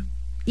olor.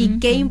 Y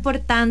qué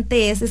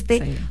importante es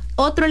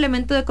otro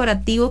elemento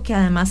decorativo que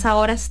además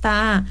ahora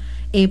está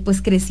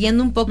pues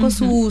creciendo un poco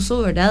su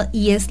uso, ¿verdad?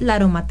 Y es la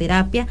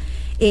aromaterapia.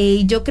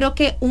 Yo creo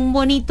que un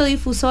bonito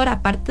difusor,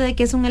 aparte de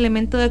que es un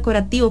elemento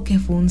decorativo que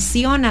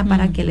funciona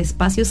para que el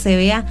espacio se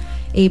vea,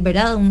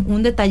 ¿verdad?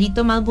 Un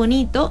detallito más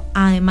bonito,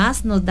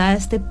 además nos da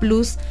este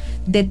plus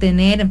de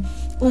tener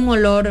un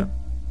olor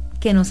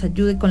que nos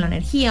ayude con la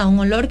energía, un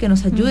olor que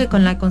nos ayude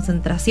con la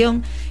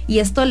concentración, y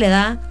esto le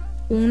da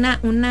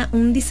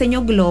un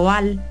diseño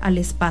global al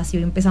espacio,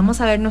 y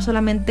empezamos a ver no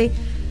solamente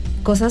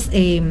cosas,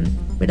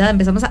 ¿verdad?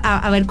 Empezamos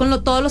a ver con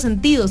todos los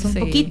sentidos un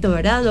poquito,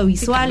 ¿verdad? Lo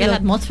visual, la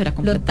atmósfera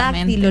completamente,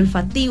 lo táctil, lo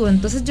olfativo.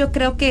 Entonces yo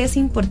creo que es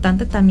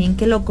importante también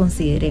que lo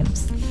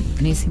consideremos.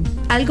 Buenísimo.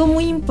 Algo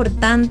muy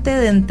importante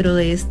dentro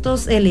de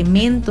estos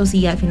elementos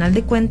y al final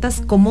de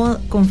cuentas cómo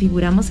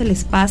configuramos el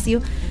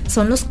espacio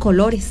son los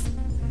colores,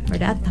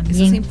 ¿verdad? También.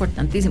 Eso es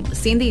importantísimo.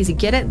 Cindy, si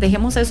quiere,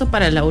 dejemos eso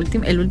para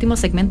el último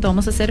segmento.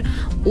 Vamos a hacer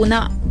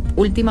una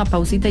última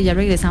pausita y ya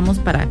regresamos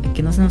para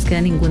que no se nos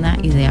quede ninguna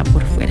idea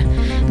por fuera.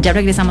 Ya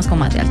regresamos con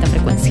más de Alta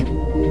Frecuencia.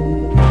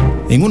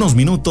 En unos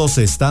minutos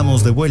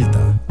estamos de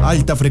vuelta.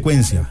 Alta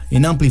Frecuencia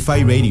en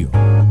Amplify Radio.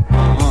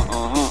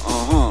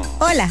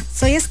 Hola,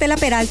 soy Estela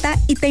Peralta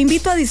y te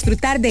invito a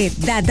disfrutar de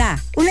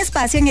Dada, un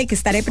espacio en el que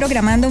estaré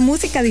programando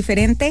música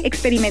diferente,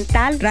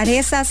 experimental,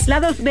 rarezas,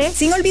 lados B,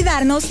 sin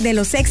olvidarnos de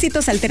los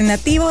éxitos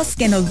alternativos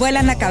que nos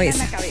vuelan la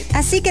cabeza.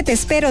 Así que te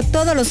espero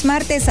todos los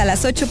martes a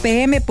las 8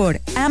 p.m. por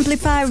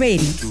Amplify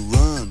Radio.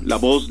 La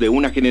voz de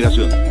una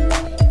generación.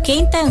 Qué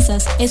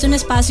Intensas es un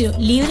espacio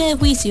libre de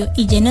juicio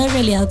y lleno de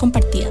realidad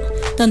compartida,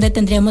 donde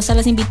tendremos a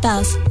las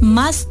invitadas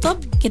más top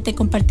que te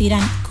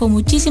compartirán con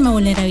muchísima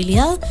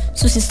vulnerabilidad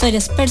sus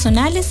historias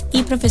personales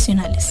y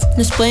profesionales.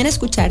 Nos pueden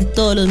escuchar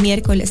todos los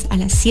miércoles a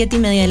las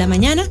 7:30 de la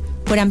mañana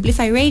por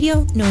Amplify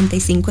Radio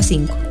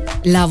 95.5.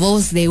 La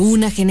voz de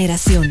una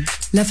generación.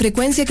 La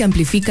frecuencia que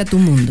amplifica tu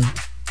mundo.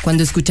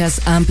 Cuando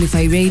escuchas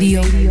Amplify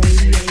Radio,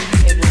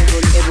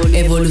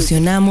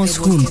 evolucionamos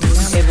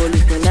juntos.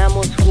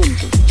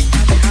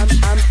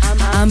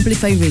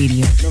 Amplify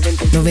Radio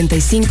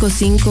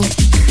 95.5.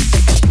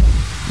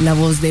 La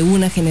voz de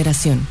una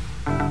generación.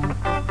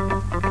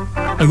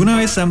 ¿Alguna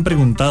vez se han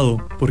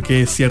preguntado por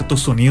qué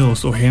ciertos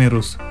sonidos o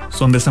géneros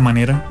son de esa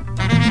manera?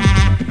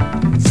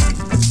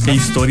 ¿Qué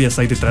historias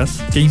hay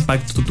detrás? ¿Qué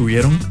impacto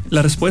tuvieron?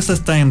 La respuesta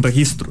está en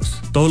Registros,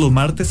 todos los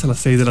martes a las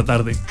 6 de la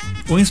tarde.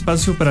 Un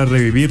espacio para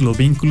revivir los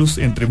vínculos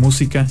entre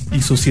música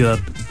y sociedad.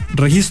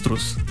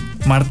 Registros,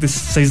 martes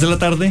 6 de la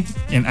tarde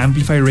en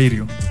Amplify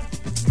Radio.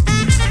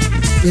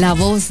 La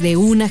voz de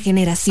una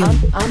generación.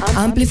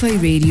 Amplify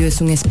Radio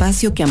es un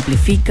espacio que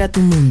amplifica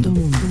tu mundo.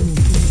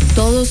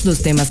 Todos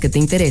los temas que te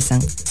interesan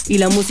y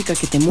la música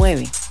que te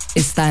mueve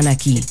están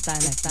aquí.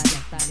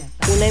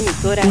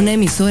 Una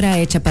emisora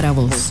hecha para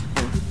vos.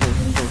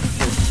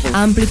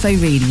 Amplify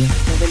Radio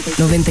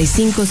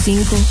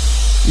 95.5,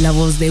 la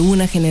voz de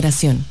una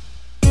generación.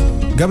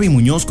 Gaby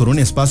Muñoz con un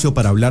espacio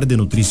para hablar de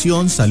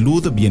nutrición,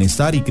 salud,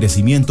 bienestar y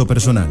crecimiento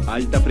personal.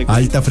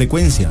 Alta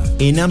frecuencia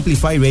en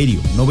Amplify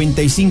Radio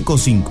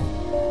 95.5.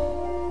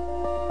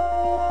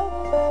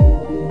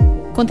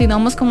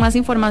 Continuamos con más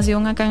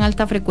información acá en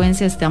Alta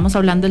Frecuencia. Estamos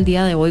hablando el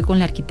día de hoy con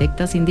la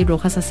arquitecta Cindy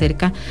Rojas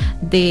acerca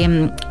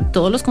de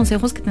todos los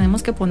consejos que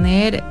tenemos que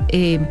poner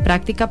en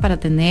práctica para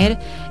tener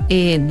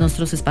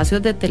nuestros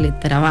espacios de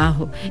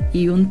teletrabajo.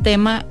 Y un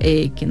tema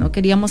que no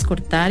queríamos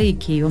cortar y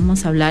que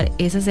íbamos a hablar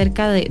es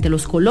acerca de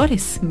los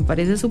colores. Me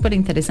parece súper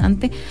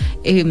interesante.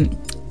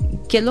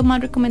 ¿Qué es lo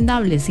más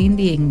recomendable,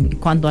 Cindy, en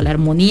cuanto a la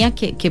armonía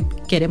que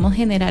queremos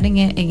generar en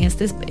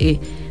este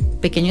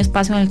pequeño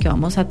espacio en el que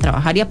vamos a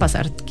trabajar y a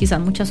pasar quizás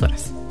muchas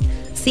horas?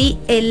 Sí,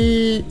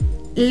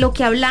 lo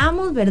que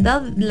hablábamos,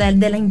 ¿verdad?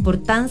 De la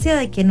importancia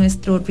de que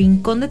nuestro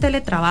rincón de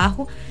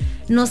teletrabajo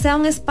no sea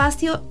un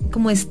espacio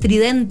como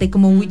estridente,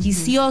 como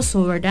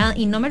bullicioso, ¿verdad?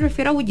 Y no me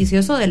refiero a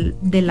bullicioso de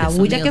la bulla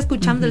sonido que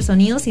escuchamos, del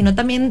sonido, sino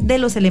también de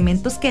los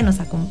elementos que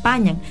nos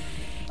acompañan.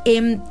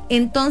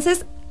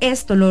 Entonces,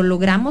 esto lo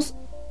logramos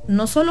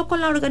no solo con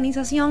la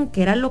organización,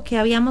 que era lo que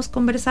habíamos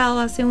conversado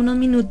hace unos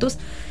minutos,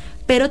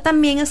 pero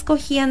también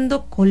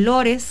escogiendo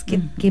colores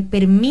que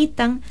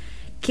permitan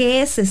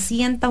que se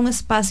sienta un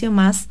espacio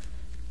más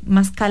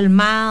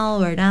calmado,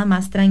 ¿verdad?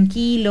 Más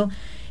tranquilo.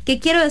 ¿Qué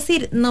quiero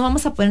decir? No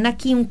vamos a poner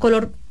aquí un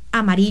color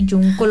amarillo,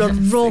 un color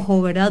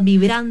rojo, ¿verdad?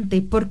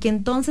 Vibrante, porque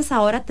entonces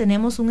ahora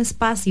tenemos un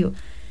espacio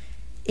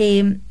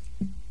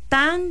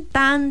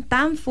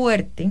tan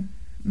fuerte,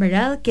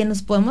 ¿verdad? Que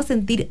nos podemos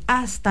sentir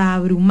hasta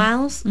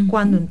abrumados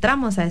cuando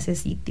entramos a ese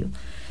sitio.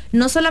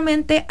 No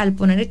solamente al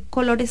poner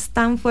colores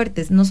tan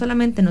fuertes, no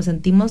solamente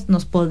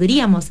nos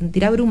podríamos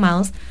sentir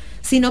abrumados,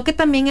 sino que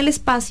también el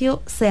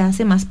espacio se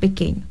hace más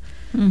pequeño.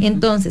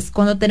 Entonces,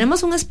 cuando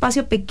tenemos un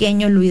espacio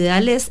pequeño, lo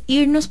ideal es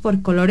irnos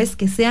por colores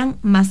que sean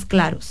más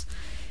claros.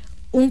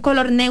 Un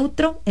color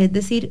neutro, es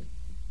decir,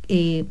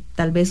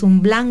 tal vez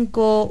un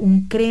blanco,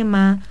 un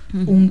crema,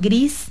 un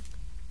gris,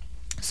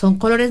 son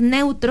colores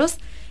neutros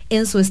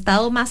en su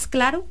estado más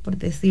claro, por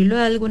decirlo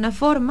de alguna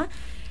forma,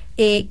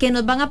 que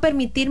nos van a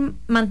permitir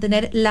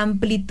mantener la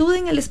amplitud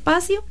en el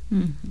espacio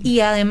y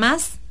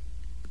además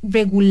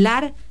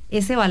regular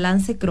ese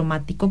balance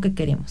cromático que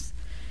queremos.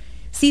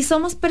 Si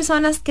somos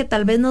personas que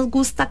tal vez nos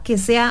gusta que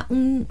sea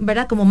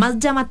 ¿verdad? Como más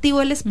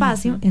llamativo el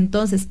espacio,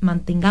 entonces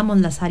mantengamos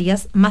las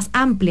áreas más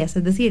amplias,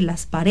 es decir,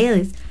 las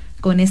paredes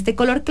con este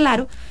color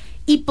claro,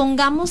 y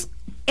pongamos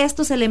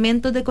estos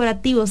elementos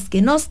decorativos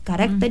que nos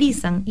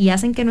caracterizan y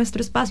hacen que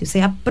nuestro espacio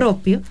sea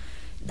propio,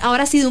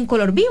 ahora sí de un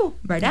color vivo,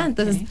 ¿verdad?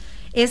 Entonces,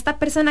 esta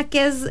persona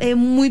que es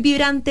muy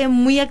vibrante,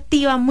 muy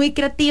activa, muy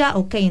creativa,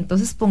 ok,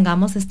 entonces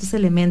pongamos estos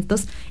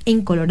elementos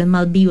en colores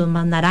más vivos,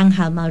 más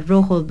naranjas, más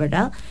rojos,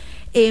 ¿verdad?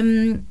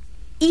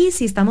 Y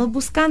si estamos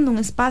buscando un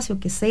espacio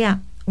que sea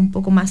un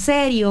poco más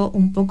serio,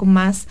 un poco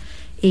más,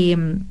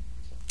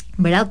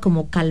 ¿verdad?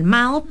 Como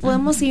calmado,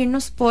 podemos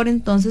irnos por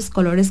entonces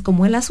colores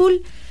como el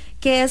azul,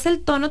 que es el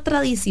tono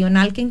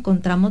tradicional que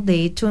encontramos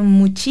de hecho en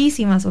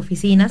muchísimas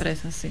oficinas.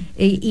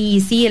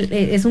 Y sí,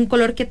 es un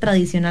color que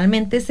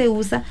tradicionalmente se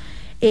usa.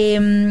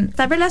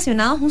 Está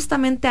relacionado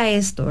justamente a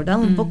esto, ¿verdad?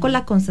 Un poco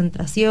la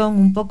concentración,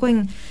 un poco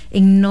en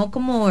no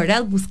como,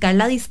 ¿verdad? Buscar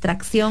la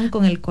distracción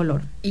con el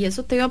color. Y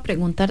eso te iba a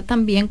preguntar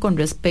también con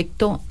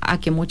respecto a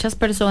que muchas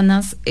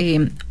personas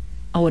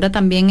ahora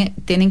también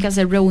tienen que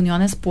hacer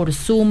reuniones por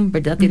Zoom,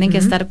 ¿verdad? Tienen que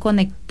estar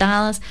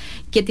conectadas.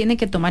 ¿Qué tienen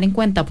que tomar en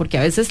cuenta? Porque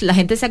a veces la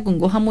gente se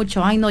acongoja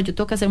mucho. Ay, no, yo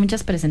tengo que hacer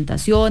muchas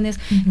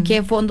presentaciones.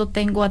 ¿Qué fondo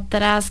tengo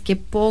atrás? ¿Qué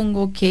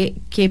pongo? ¿Qué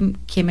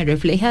me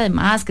refleje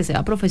además? Que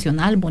sea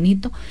profesional,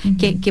 bonito.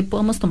 ¿Qué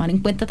podemos tomar en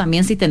cuenta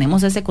también si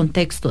tenemos ese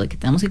contexto de que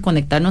tenemos que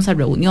conectarnos a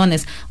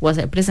reuniones o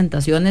hacer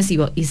presentaciones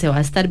y se va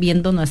a estar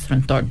viendo nuestro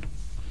entorno?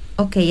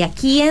 Ok,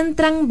 aquí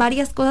entran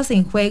varias cosas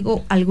en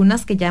juego,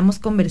 algunas que ya hemos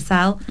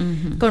conversado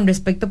con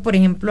respecto, por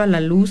ejemplo, a la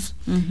luz.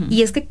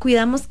 Y es que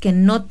cuidamos que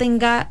no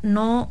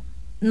tengamos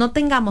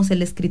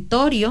el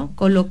escritorio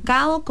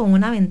colocado con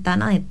una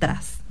ventana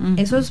detrás.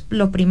 Eso es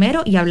lo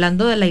primero, y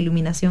hablando de la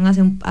iluminación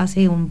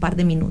hace un par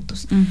de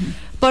minutos.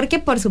 Porque,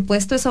 por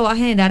supuesto, eso va a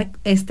generar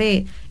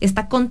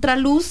esta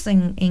contraluz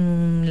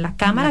en la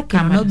cámara que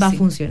no nos va a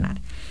funcionar.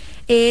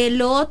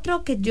 Lo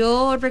otro que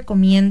yo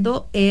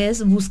recomiendo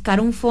es buscar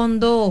un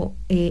fondo,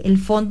 el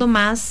fondo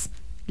más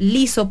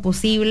liso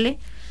posible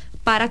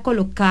para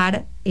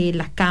colocar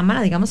la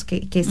cámara, digamos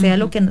que sea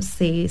lo que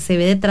se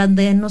ve detrás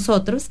de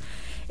nosotros.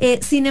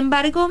 Sin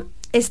embargo,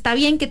 está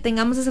bien que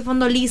tengamos ese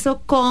fondo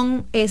liso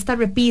con esta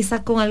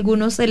repisa, con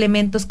algunos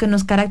elementos que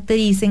nos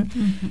caractericen,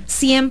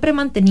 siempre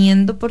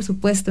manteniendo, por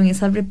supuesto, en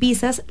esas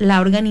repisas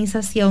la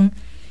organización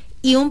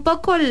y un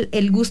poco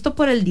el gusto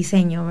por el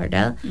diseño,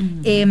 ¿verdad?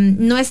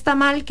 No está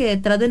mal que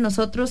detrás de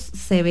nosotros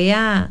se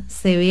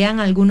vean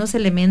algunos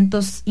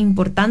elementos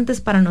importantes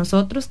para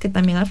nosotros que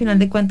también al final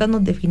de cuentas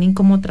nos definen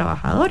como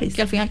trabajadores.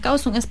 Que al fin y al cabo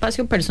es un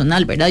espacio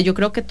personal, ¿verdad? Yo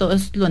creo que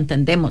todos lo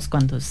entendemos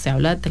cuando se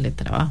habla de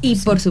teletrabajo. Y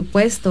por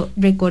supuesto,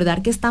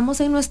 recordar que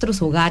estamos en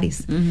nuestros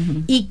hogares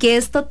y que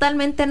es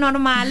totalmente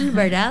normal,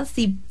 ¿verdad?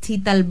 Si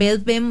tal vez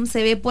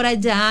se ve por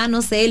allá,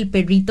 no sé, el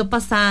perrito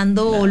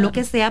pasando o lo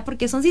que sea,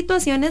 porque son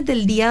situaciones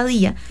del día a día.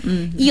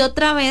 Y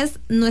otra vez,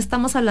 no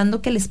estamos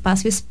hablando que el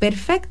espacio es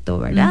perfecto,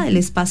 ¿verdad? El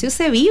espacio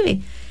se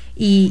vive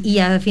y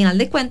al final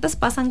de cuentas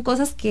pasan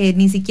cosas que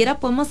ni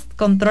siquiera podemos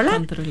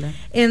controlar.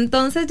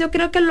 Entonces yo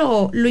creo que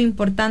lo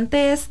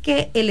importante es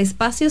que el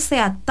espacio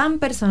sea tan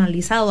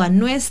personalizado a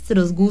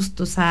nuestros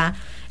gustos,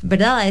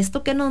 ¿verdad? A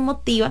esto que nos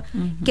motiva,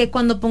 que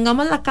cuando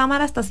pongamos la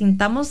cámara hasta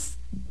sintamos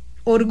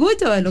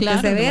orgullo de lo que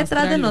se ve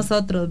detrás de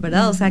nosotros,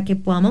 ¿verdad? O sea, que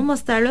podamos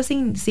mostrarlo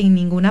sin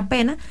ninguna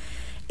pena.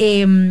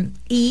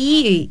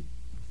 Y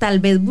tal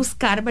vez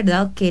buscar,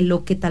 ¿verdad? Que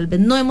lo que tal vez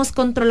no hemos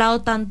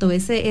controlado tanto,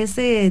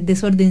 ese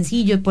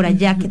desordencillo por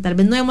allá, que tal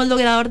vez no hemos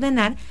logrado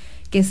ordenar,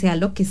 que sea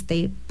lo que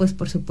esté, pues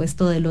por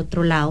supuesto, del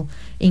otro lado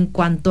en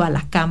cuanto a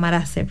la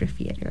cámara se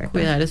refiere, ¿verdad?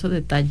 Cuidar esos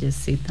detalles,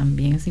 sí,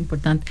 también es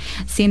importante.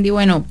 Cindy,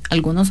 bueno,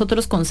 algunos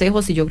otros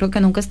consejos, y yo creo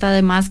que nunca está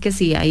de más que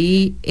si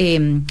hay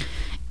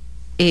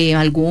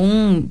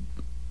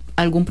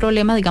algún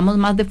problema, digamos,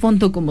 más de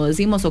fondo, como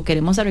decimos, o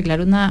queremos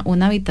arreglar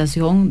una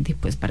habitación,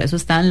 pues para eso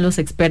están los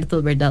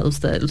expertos, ¿verdad?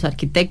 Ustedes, los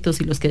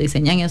arquitectos y los que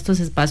diseñan estos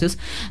espacios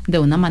de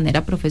una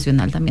manera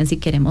profesional también, si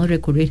queremos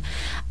recurrir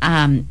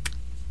a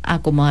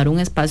acomodar un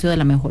espacio de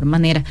la mejor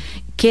manera.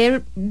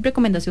 ¿Qué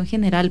recomendación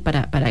general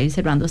para ir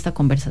cerrando esta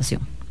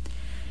conversación?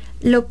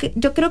 Yo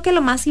creo que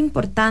lo más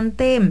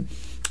importante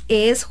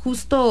es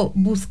justo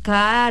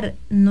buscar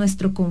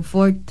nuestro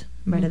confort,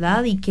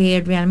 ¿verdad? Y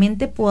que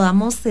realmente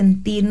podamos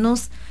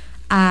sentirnos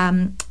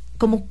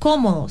como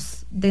cómodos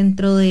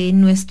dentro de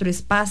nuestro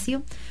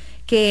espacio,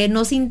 que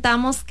no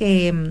sintamos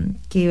que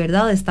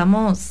 ¿verdad?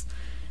 Estamos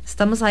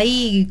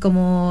ahí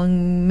como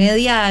en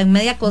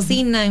media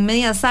cocina, en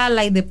media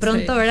sala y de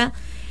pronto, ¿verdad?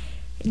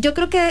 Yo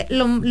creo que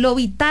lo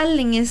vital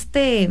en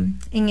este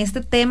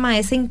tema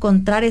es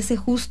encontrar ese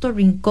justo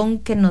rincón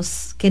que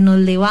nos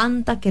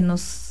levanta,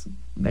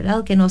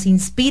 ¿verdad? Que nos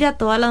inspira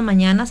todas las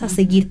mañanas a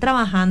seguir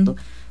trabajando,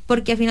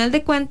 porque a final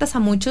de cuentas a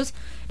muchos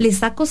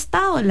les ha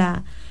costado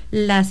la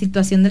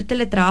situación del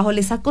teletrabajo,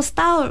 les ha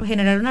costado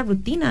generar una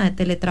rutina de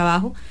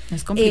teletrabajo.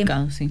 Es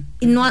complicado, sí.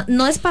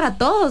 No es para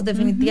todos,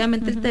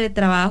 definitivamente, el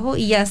teletrabajo,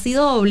 y ha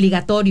sido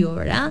obligatorio,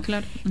 ¿verdad?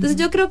 Claro. Entonces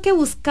yo creo que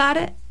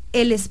buscar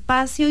el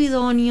espacio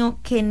idóneo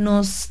que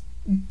nos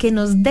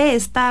dé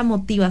esta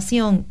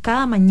motivación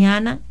cada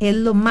mañana es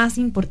lo más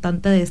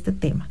importante de este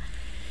tema.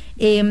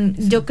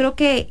 Yo creo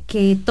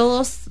que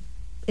todos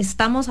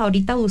estamos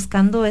ahorita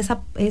buscando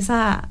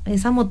esa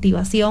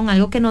motivación,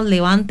 algo que nos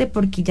levante,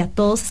 porque ya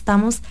todos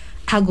estamos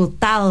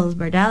agotados,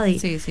 ¿verdad?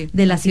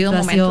 De la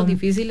situación. Momentos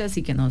difíciles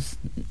y que nos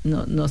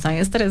han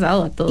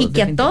estresado a todos. Y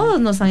que a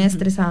todos nos han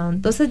estresado.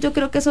 Entonces yo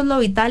creo que eso es lo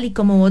vital, y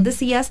como vos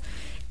decías,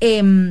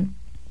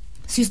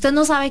 si usted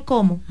no sabe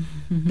cómo,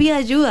 pida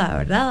ayuda,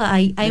 ¿verdad?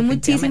 Hay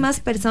muchísimas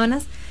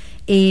personas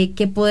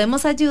que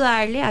podemos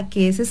ayudarle a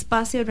que ese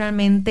espacio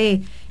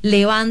realmente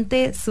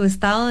levante su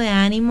estado de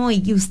ánimo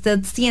y que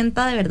usted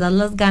sienta de verdad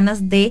las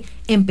ganas de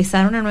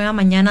empezar una nueva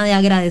mañana, de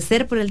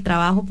agradecer por el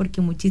trabajo,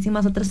 porque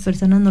muchísimas otras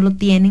personas no lo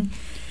tienen.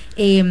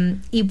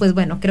 Y pues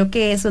bueno, creo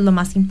que eso es lo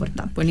más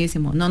importante.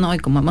 Buenísimo. Y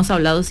como hemos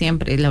hablado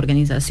siempre, la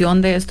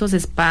organización de estos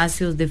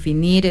espacios,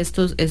 definir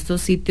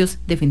estos sitios,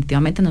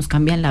 definitivamente nos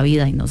cambian la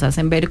vida y nos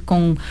hacen ver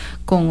con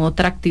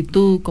otra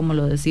actitud, como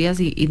lo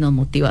decías, y nos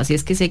motiva. Así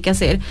es que sí hay que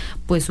hacer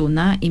pues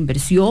una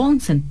inversión,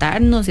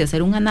 sentarnos y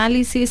hacer un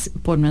análisis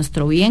por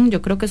nuestro bien.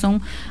 Yo creo que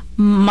son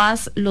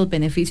más los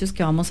beneficios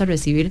que vamos a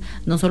recibir,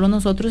 no solo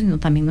nosotros, sino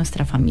también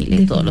nuestra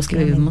familia y todos los que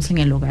vivimos en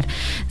el hogar.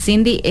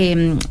 Cindy,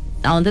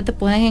 ¿a dónde te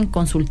pueden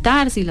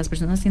consultar si las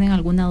personas tienen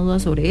alguna duda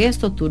sobre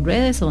esto? ¿Tus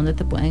redes? ¿O dónde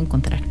te pueden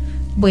encontrar?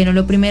 Bueno,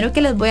 lo primero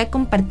que les voy a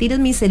compartir es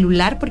mi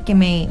celular, porque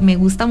me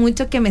gusta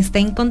mucho que me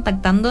estén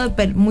contactando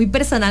muy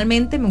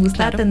personalmente, me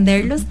gusta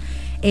atenderlos.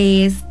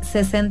 Es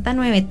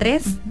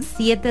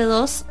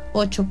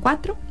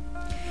 6093-7284.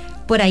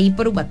 Por ahí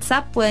por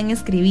WhatsApp pueden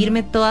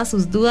escribirme todas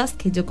sus dudas,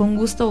 que yo con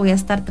gusto voy a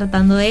estar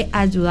tratando de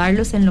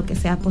ayudarlos en lo que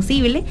sea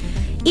posible.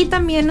 Y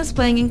también nos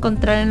pueden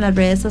encontrar en las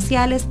redes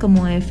sociales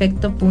como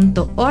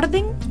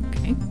efecto.orden,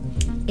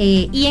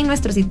 y en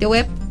nuestro sitio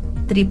web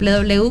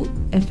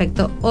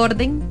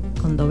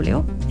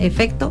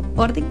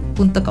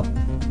www.efectoorden.com.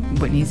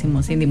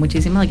 Buenísimo, Cindy,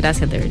 muchísimas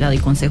gracias, de verdad, y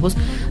consejos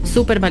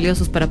súper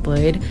valiosos para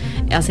poder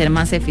hacer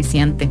más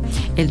eficiente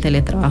el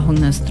teletrabajo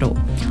en nuestro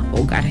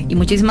hogar. Y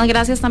muchísimas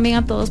gracias también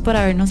a todos por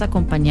habernos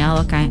acompañado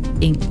acá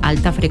en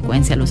Alta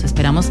Frecuencia. Los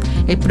esperamos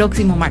el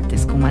próximo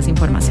martes con más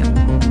información.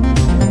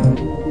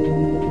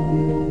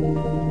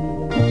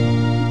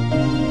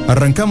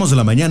 Arrancamos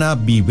la mañana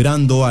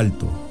vibrando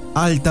alto.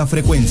 Alta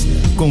frecuencia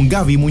con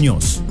Gaby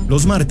Muñoz.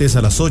 Los martes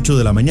a las 8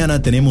 de la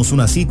mañana tenemos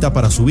una cita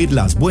para subir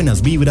las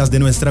buenas vibras de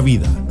nuestra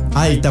vida.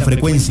 Alta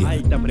frecuencia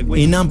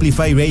en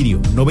Amplify Radio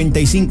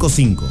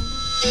 95.5.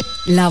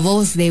 La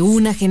voz de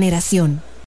una generación.